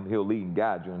send him, he'll lead and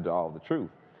guide you into all the truth.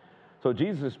 So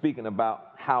Jesus is speaking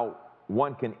about how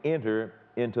one can enter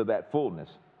into that fullness.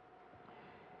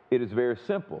 It is very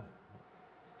simple,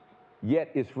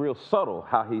 yet it's real subtle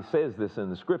how he says this in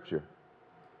the scripture.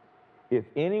 If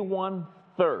anyone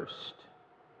thirst,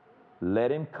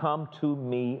 let him come to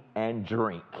me and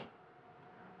drink.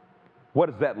 What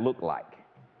does that look like?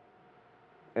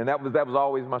 And that was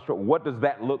always my struggle. What does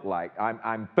that look like?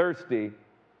 I'm thirsty.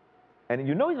 And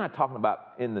he's not talking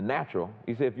about in the natural.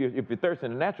 He said, if you're thirsty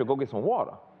in the natural, go get some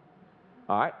water.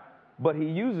 All right? But he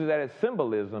uses that as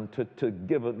symbolism to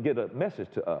get a message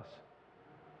to us.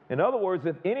 In other words,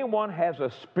 if anyone has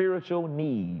a spiritual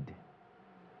need,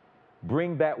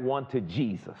 bring that one to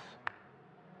Jesus.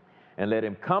 And let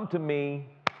him come to me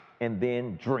and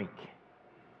then drink.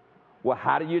 Well,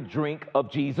 how do you drink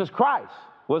of Jesus Christ?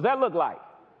 What does that look like?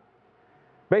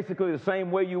 Basically the same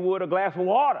way you would a glass of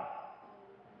water.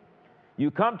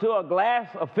 You come to a glass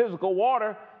of physical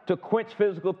water to quench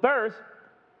physical thirst,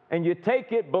 and you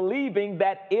take it believing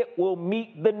that it will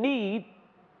meet the need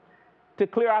to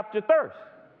clear out your thirst.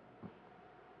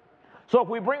 So if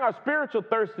we bring our spiritual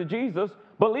thirst to Jesus,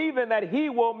 believing that he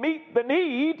will meet the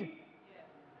need,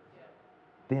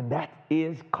 then that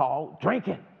is called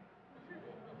drinking.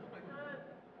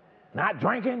 Not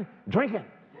drinking.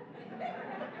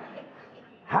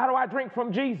 How do I drink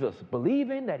from Jesus?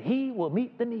 Believing that he will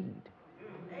meet the need.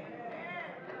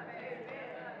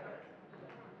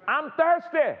 I'm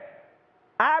thirsty.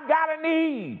 I've got a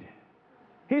need.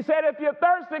 He said, if you're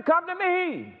thirsty, come to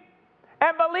me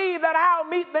and believe that I'll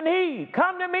meet the need.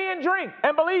 Come to me and drink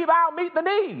and believe I'll meet the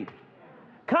need.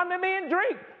 Come to me and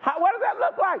drink. What does that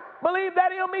look like? Believe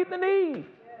that he'll meet the need.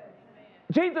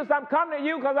 Jesus, I'm coming to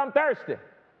you because I'm thirsty.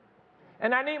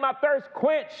 And I need my thirst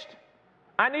quenched.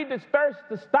 I need this thirst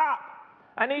to stop.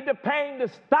 I need the pain to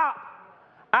stop.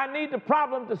 I need the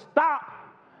problem to stop.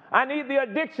 I need the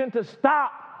addiction to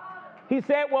stop. He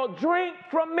said, well, drink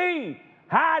from me.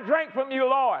 How I drank from you,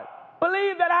 Lord.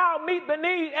 Believe that I'll meet the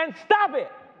need and stop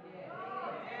it.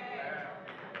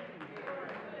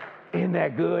 Isn't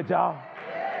that good, y'all?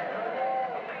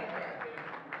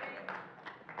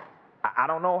 I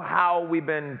don't know how we've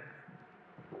been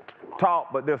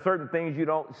taught, but there are certain things you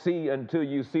don't see until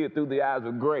you see it through the eyes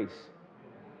of grace.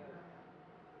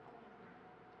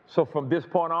 So from this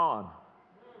point on,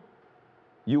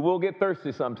 you will get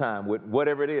thirsty sometime with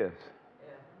whatever it is.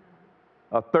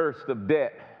 A thirst of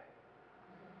debt,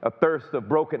 a thirst of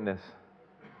brokenness,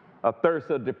 a thirst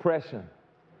of depression,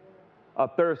 a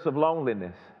thirst of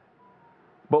loneliness.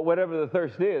 But whatever the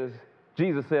thirst is,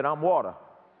 Jesus said, I'm water.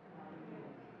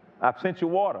 I've sent you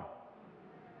water.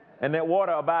 And that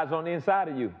water abides on the inside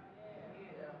of you.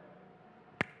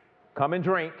 Come and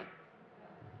drink.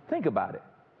 Think about it.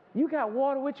 You got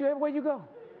water with you everywhere you go.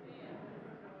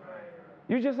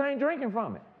 You just ain't drinking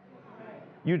from it.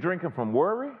 You drinking from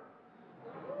worry?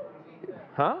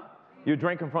 Huh? You're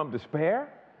drinking from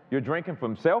despair? You're drinking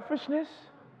from selfishness?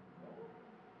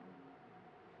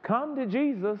 Come to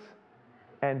Jesus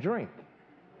and drink.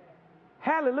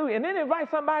 Hallelujah. And then invite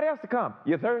somebody else to come.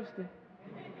 You thirsty?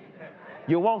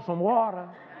 You want some water?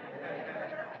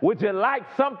 Would you like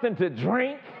something to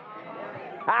drink?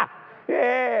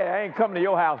 Yeah, I ain't coming to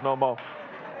your house no more.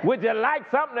 Would you like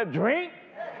something to drink?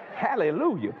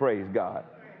 Hallelujah. Praise God.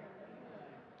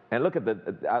 And look at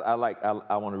I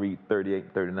want to read 38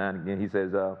 and 39 again. He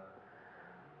says,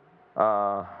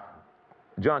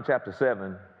 John chapter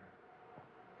 7.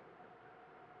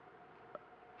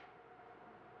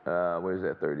 Where is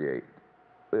that? 38.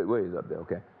 Where is it up there?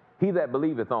 Okay. He that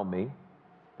believeth on me,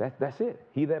 that's it.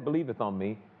 He that believeth on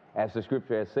me, as the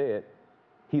scripture has said,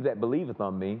 he that believeth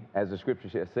on me, as the scripture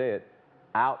has said,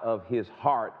 out of his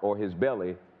heart or his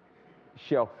belly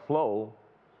shall flow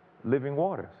living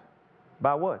waters.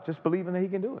 By what? Just believing that he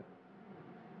can do it.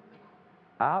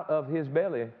 Out of his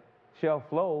belly shall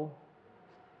flow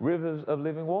rivers of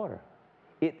living water.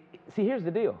 See, here's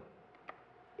the deal.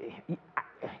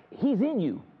 He's in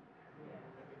you.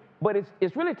 But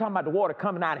it's really talking about the water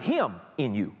coming out of him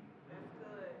in you. That's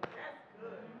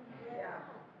good. Yeah.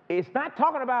 It's not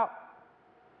talking about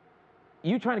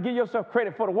you trying to give yourself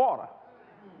credit for the water.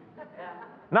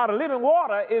 Now, the living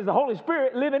water is the Holy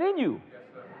Spirit living in you.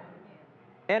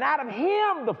 And out of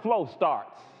him, the flow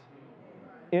starts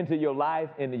into your life,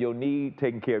 into your need,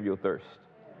 taking care of your thirst.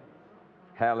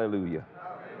 Hallelujah.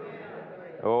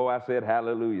 Oh, I said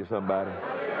hallelujah, somebody.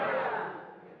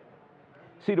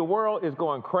 See, the world is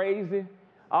going crazy.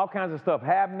 All kinds of stuff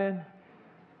happening.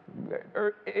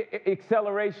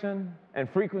 Acceleration and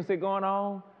frequency going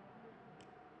on.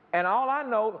 And all I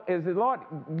know is that, Lord,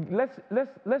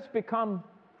 let's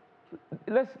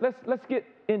get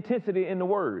intensity in the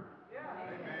Word.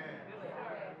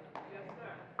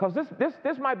 Because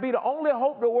this might be the only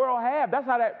hope the world has. That's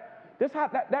how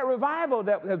that revival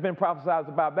that has been prophesied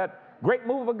about, that great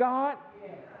move of God.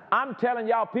 I'm telling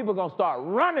y'all, people are going to start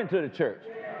running to the church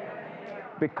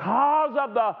because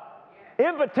of the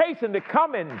invitation to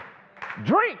come and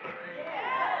drink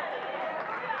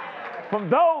from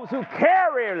those who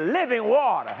carry living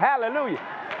water. Hallelujah.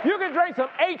 You can drink some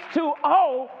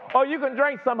H2O or you can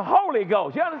drink some Holy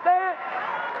Ghost. You understand?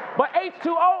 But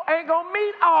H2O ain't going to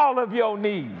meet all of your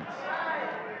needs.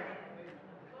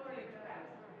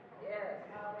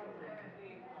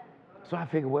 So I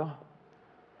figured, well,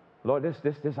 Lord,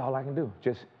 this is all I can do.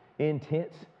 Just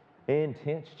intense.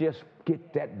 Just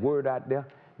get that word out there.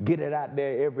 Get it out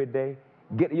there every day.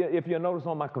 If you'll notice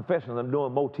on my confessions, I'm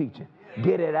doing more teaching.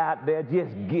 Get it out there.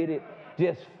 Just get it.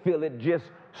 Just feel it. Just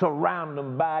surround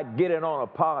them by it. Get it on a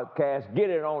podcast. Get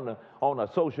it on a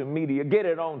social media. Get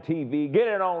it on TV. Get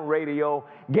it on radio.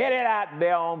 Get it out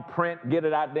there on print. Get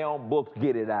it out there on books.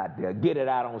 Get it out there. Get it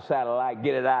out on satellite.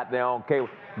 Get it out there on cable.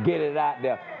 Get it out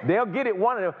there. They'll get it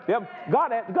one of them.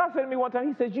 God said to me one time,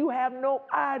 he says, you have no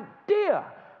idea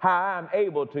how I'm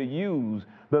able to use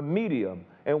the medium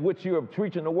in which you're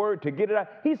preaching the word to get it out.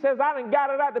 He says, I done got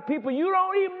it out to people you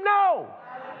don't even know.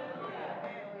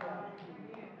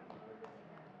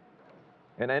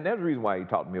 And that's the reason why he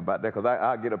talked to me about that, because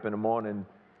I get up in the morning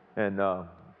and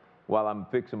while I'm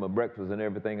fixing my breakfast and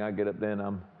everything, I get up there and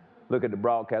I'm look at the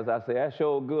broadcast. I say, that's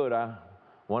sure good. I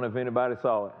wonder if anybody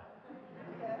saw it.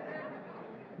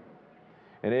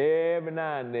 And every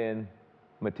now and then,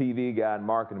 my TV guy and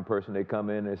marketing person, they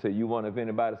come in and they say, you wonder if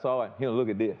anybody saw it? Look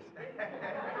at this.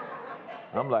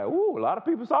 I'm like, ooh, a lot of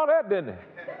people saw that, didn't they?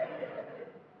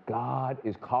 God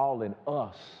is calling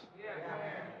us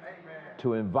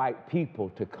to invite people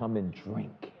to come and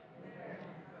drink.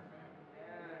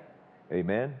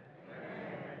 Amen?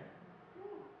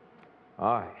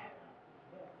 All right.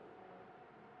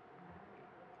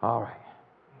 All right.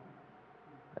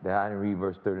 I didn't read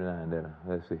verse 39, did I?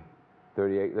 Let's see.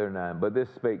 38, 39. But this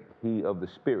spake he of the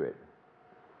Spirit,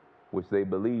 which they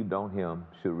believed on him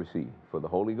should receive. For the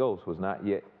Holy Ghost was not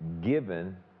yet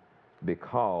given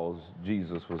because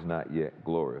Jesus was not yet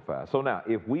glorified. So now,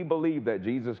 if we believe that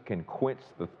Jesus can quench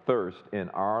the thirst in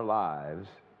our lives,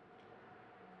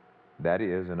 that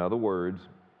is, in other words,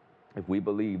 if we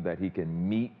believe that he can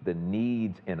meet the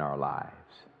needs in our lives,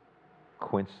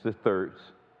 quench the thirst,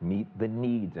 meet the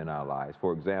needs in our lives.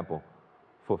 For example,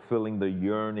 fulfilling the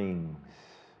yearnings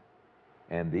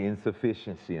and the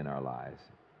insufficiency in our lives,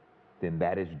 then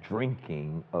that is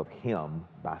drinking of him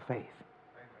by faith.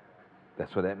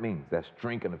 That's what that means. That's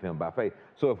drinking of him by faith.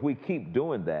 So if we keep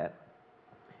doing that,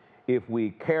 if we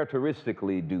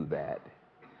characteristically do that,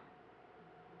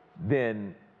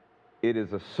 then it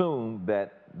is assumed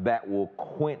that that will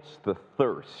quench the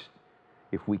thirst.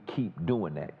 If we keep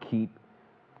doing that, keep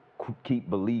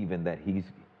believing that he's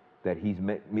that he's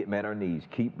met our needs.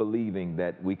 Keep believing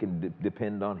that we can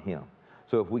depend on him.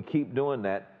 So if we keep doing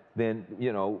that, then,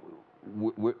 you know,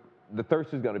 the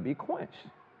thirst is going to be quenched.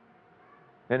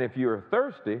 And if you're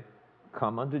thirsty,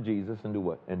 come unto Jesus and do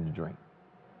what? And to drink.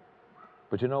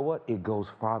 But you know what? It goes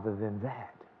farther than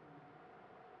that.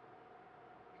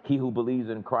 He who believes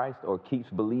in Christ or keeps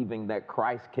believing that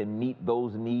Christ can meet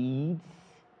those needs,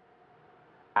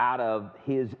 out of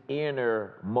his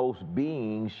innermost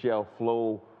being shall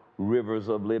flow rivers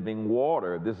of living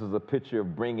water. This is a picture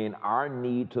of bringing our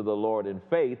need to the Lord in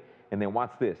faith. And then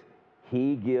watch this.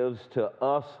 He gives to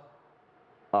us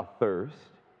a thirst,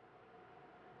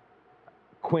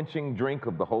 quenching drink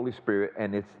of the Holy Spirit.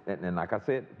 And and like I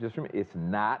said, just remember,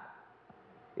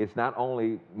 it's not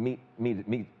only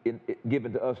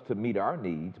given to us to meet our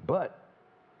needs, but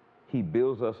he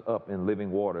builds us up in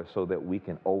living water so that we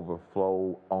can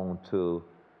overflow onto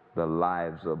the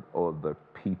lives of other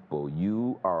people.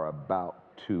 You are about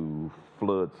to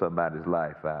flood somebody's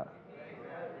life out.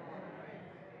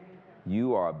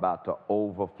 You are about to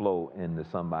overflow into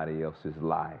somebody else's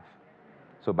life.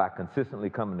 So by consistently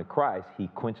coming to Christ, he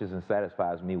quenches and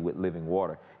satisfies me with living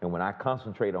water. And when I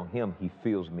concentrate on him, he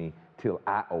fills me till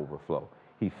I overflow.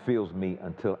 He fills me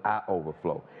until I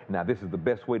overflow. Now, this is the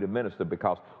best way to minister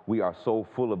because we are so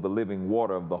full of the living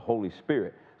water of the Holy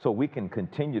Spirit. So we can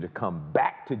continue to come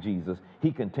back to Jesus.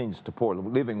 He continues to pour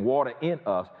living water in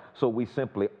us, so we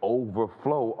simply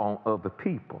overflow on other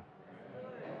people.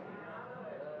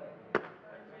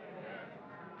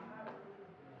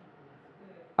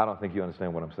 I don't think you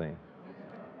understand what I'm saying.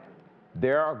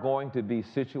 There are going to be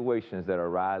situations that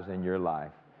arise in your life.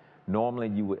 Normally,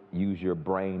 you would use your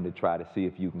brain to try to see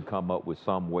if you can come up with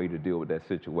some way to deal with that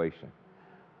situation.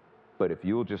 But if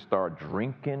you'll just start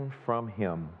drinking from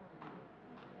him,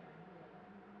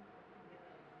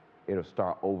 it'll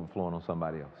start overflowing on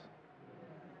somebody else.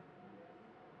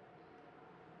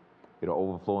 It'll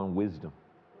overflow in wisdom.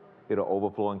 It'll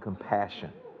overflow in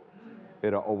compassion.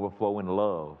 It'll overflow in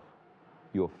love.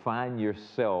 You'll find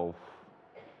yourself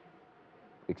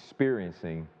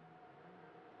experiencing,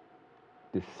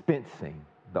 dispensing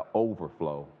the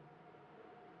overflow.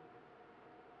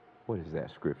 What is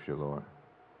that scripture, Lord?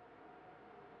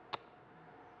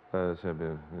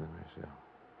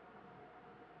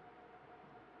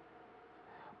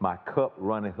 My cup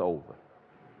runneth over.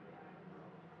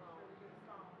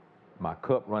 My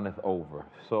cup runneth over.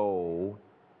 So,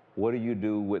 what do you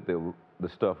do with the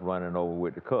stuff running over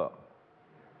with the cup?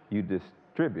 You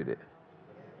distribute it.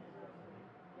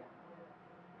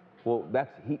 Well,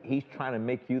 he's trying to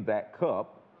make you that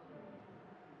cup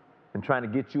and trying to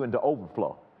get you into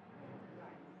overflow.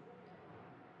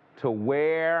 To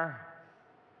where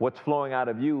what's flowing out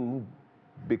of you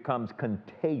becomes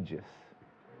contagious.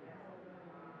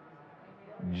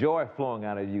 Joy flowing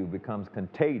out of you becomes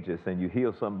contagious, and you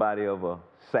heal somebody of a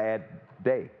sad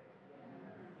day.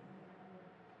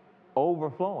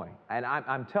 Overflowing. And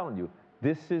I'm telling you,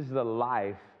 this is the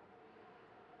life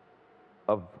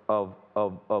of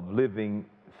living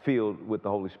filled with the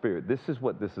Holy Spirit. This is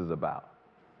what this is about.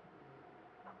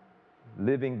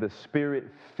 Living the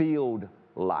Spirit-filled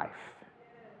life.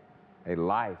 A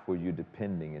life where you're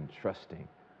depending and trusting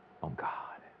on God.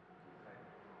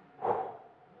 Whew.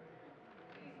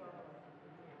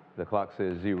 The clock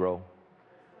says 0.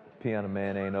 Piano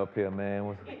man ain't up here,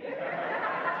 man.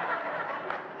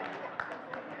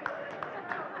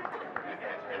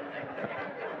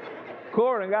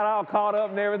 Corbin got all caught up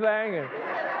and everything. And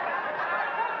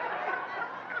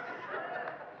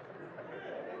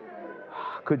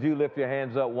could you lift your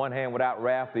hands up, one hand without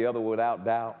wrath, the other without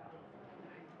doubt?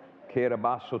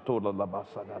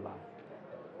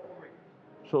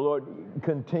 So, Lord,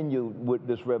 continue with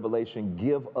this revelation.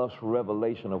 Give us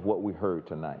revelation of what we heard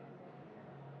tonight.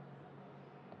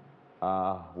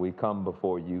 We come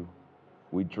before you.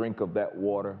 We drink of that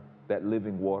water, that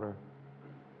living water.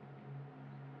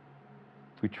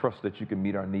 We trust that you can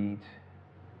meet our needs.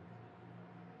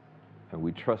 And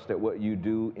we trust that what you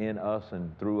do in us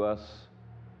and through us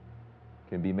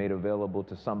can be made available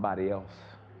to somebody else.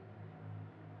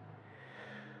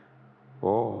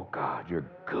 Oh, God, you're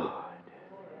good.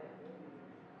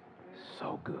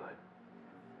 So good.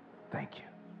 Thank you.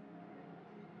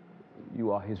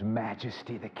 You are His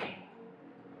Majesty the King.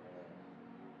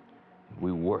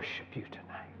 We worship you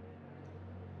tonight.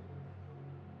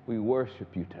 We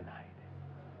worship you tonight.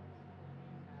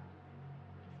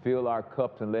 Fill our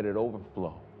cups and let it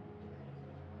overflow.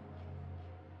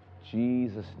 In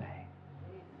Jesus' name.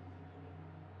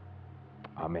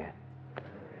 Amen.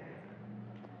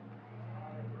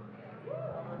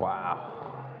 Wow.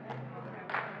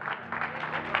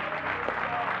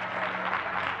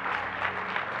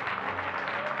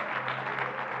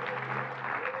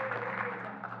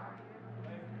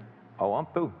 on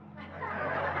through.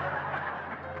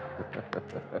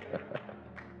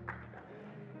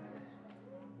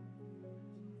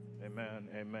 Amen,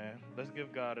 amen. Let's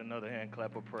give God another hand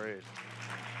clap of praise.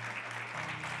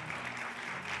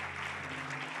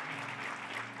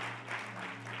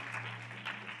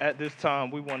 At this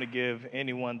time, we want to give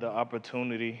anyone the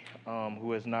opportunity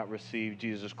who has not received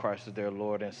Jesus Christ as their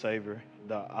Lord and Savior,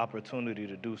 the opportunity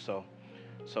to do so.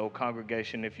 So,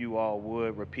 congregation, if you all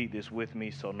would repeat this with me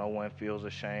so no one feels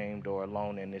ashamed or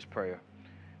alone in this prayer.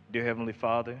 Dear Heavenly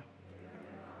Father,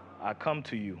 I come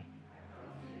to you,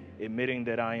 admitting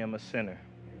that I am a sinner.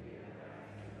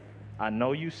 I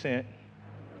know you sent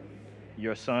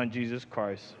your Son, Jesus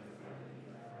Christ,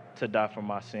 to die for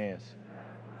my sins.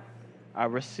 I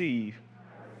receive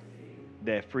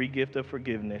that free gift of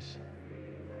forgiveness.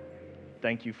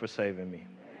 Thank you for saving me.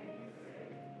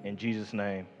 In Jesus'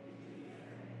 name,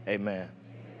 amen.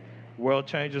 World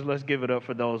Changers, let's give it up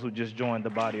for those who just joined the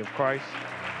body of Christ.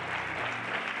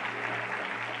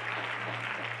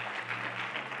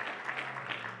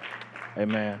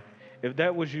 Amen. If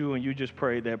that was you and you just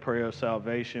prayed that prayer of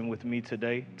salvation with me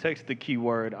today, text the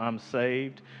keyword "I'm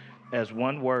saved" as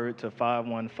one word to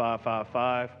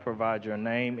 51555. Provide your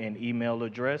name and email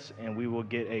address, and we will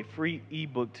get a free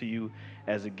ebook to you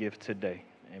as a gift today.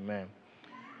 Amen.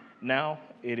 Now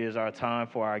it is our time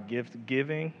for our gift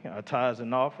giving, our tithes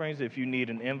and offerings. If you need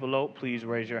an envelope, please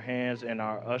raise your hands, and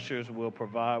our ushers will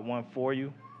provide one for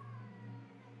you.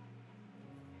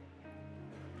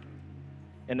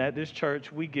 And at this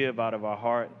church, we give out of our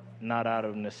heart, not out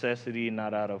of necessity,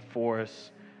 not out of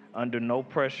force, under no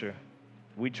pressure.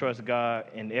 We trust God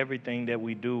in everything that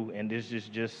we do, and this is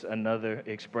just another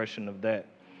expression of that.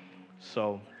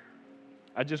 So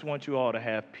I just want you all to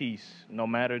have peace. No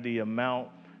matter the amount,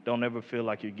 don't ever feel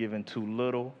like you're giving too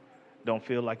little. Don't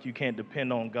feel like you can't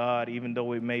depend on God, even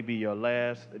though it may be your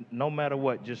last. No matter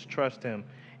what, just trust Him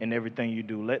in everything you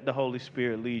do. Let the Holy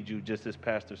Spirit lead you, just as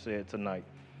Pastor said tonight.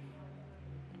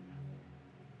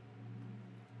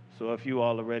 So if you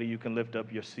all are ready, you can lift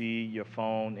up your seed, your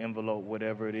phone, envelope,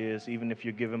 whatever it is, even if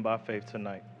you're giving by faith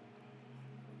tonight.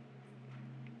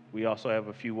 We also have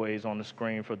a few ways on the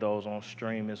screen for those on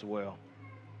stream as well.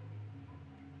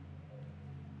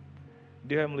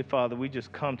 Dear Heavenly Father, we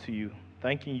just come to you,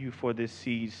 thanking you for this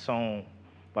seed sown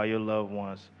by your loved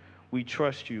ones. We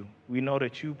trust you. We know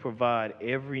that you provide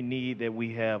every need that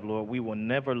we have, Lord. We will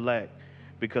never lack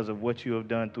because of what you have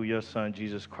done through your Son,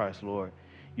 Jesus Christ, Lord.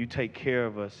 You take care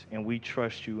of us, and we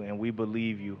trust you, and we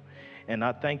believe you. And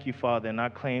I thank you, Father, and I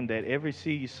claim that every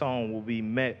seed sown will be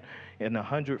met in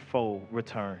 100-fold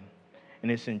return. And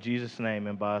it's in Jesus' name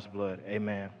and by his blood.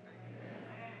 Amen.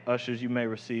 Ushers, you may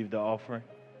receive the offering.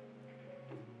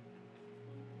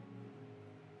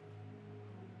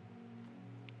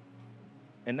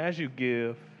 And as you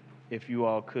give, if you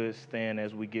all could stand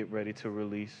as we get ready to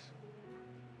release.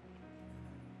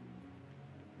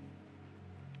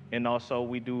 And also,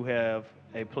 we do have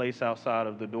a place outside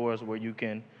of the doors where you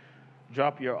can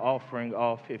drop your offering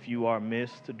off if you are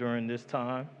missed during this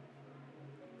time.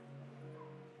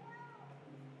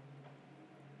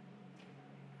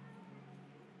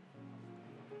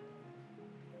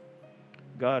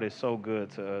 God is so good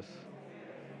to us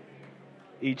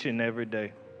each and every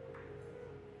day.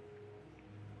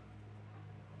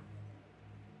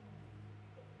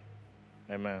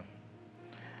 Amen.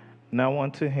 Now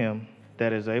unto him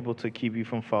that is able to keep you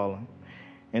from falling,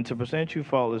 and to present you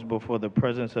faultless before the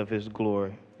presence of his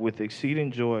glory, with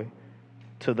exceeding joy,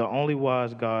 to the only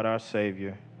wise God our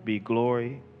Savior, be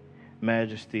glory,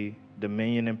 majesty,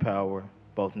 dominion, and power,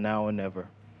 both now and ever.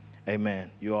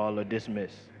 Amen. You all are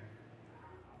dismissed.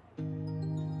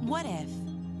 What if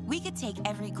we could take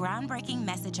every groundbreaking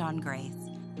message on grace,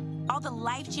 all the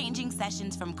life-changing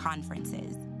sessions from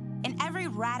conferences, and every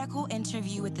radical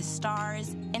interview with the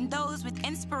stars and those with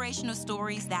inspirational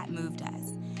stories that moved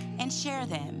us, and share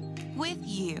them with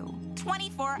you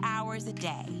 24 hours a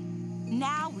day?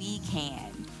 Now we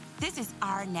can. This is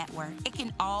our network. It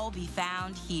can all be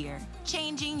found here.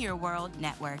 Changing Your World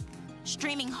Network.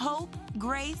 Streaming hope,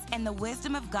 grace, and the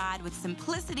wisdom of God with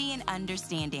simplicity and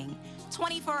understanding.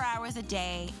 24 hours a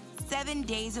day, 7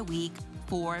 days a week,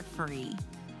 for free.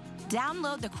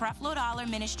 Download the Creflo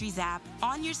Ministries app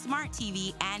on your smart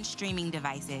TV and streaming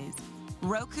devices.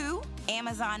 Roku,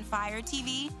 Amazon Fire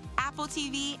TV, Apple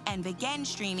TV, and begin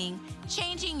streaming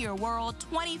Changing Your World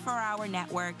 24-hour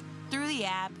network through the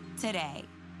app today.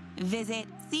 Visit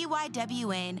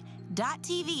cywn.tv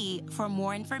for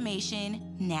more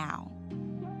information now.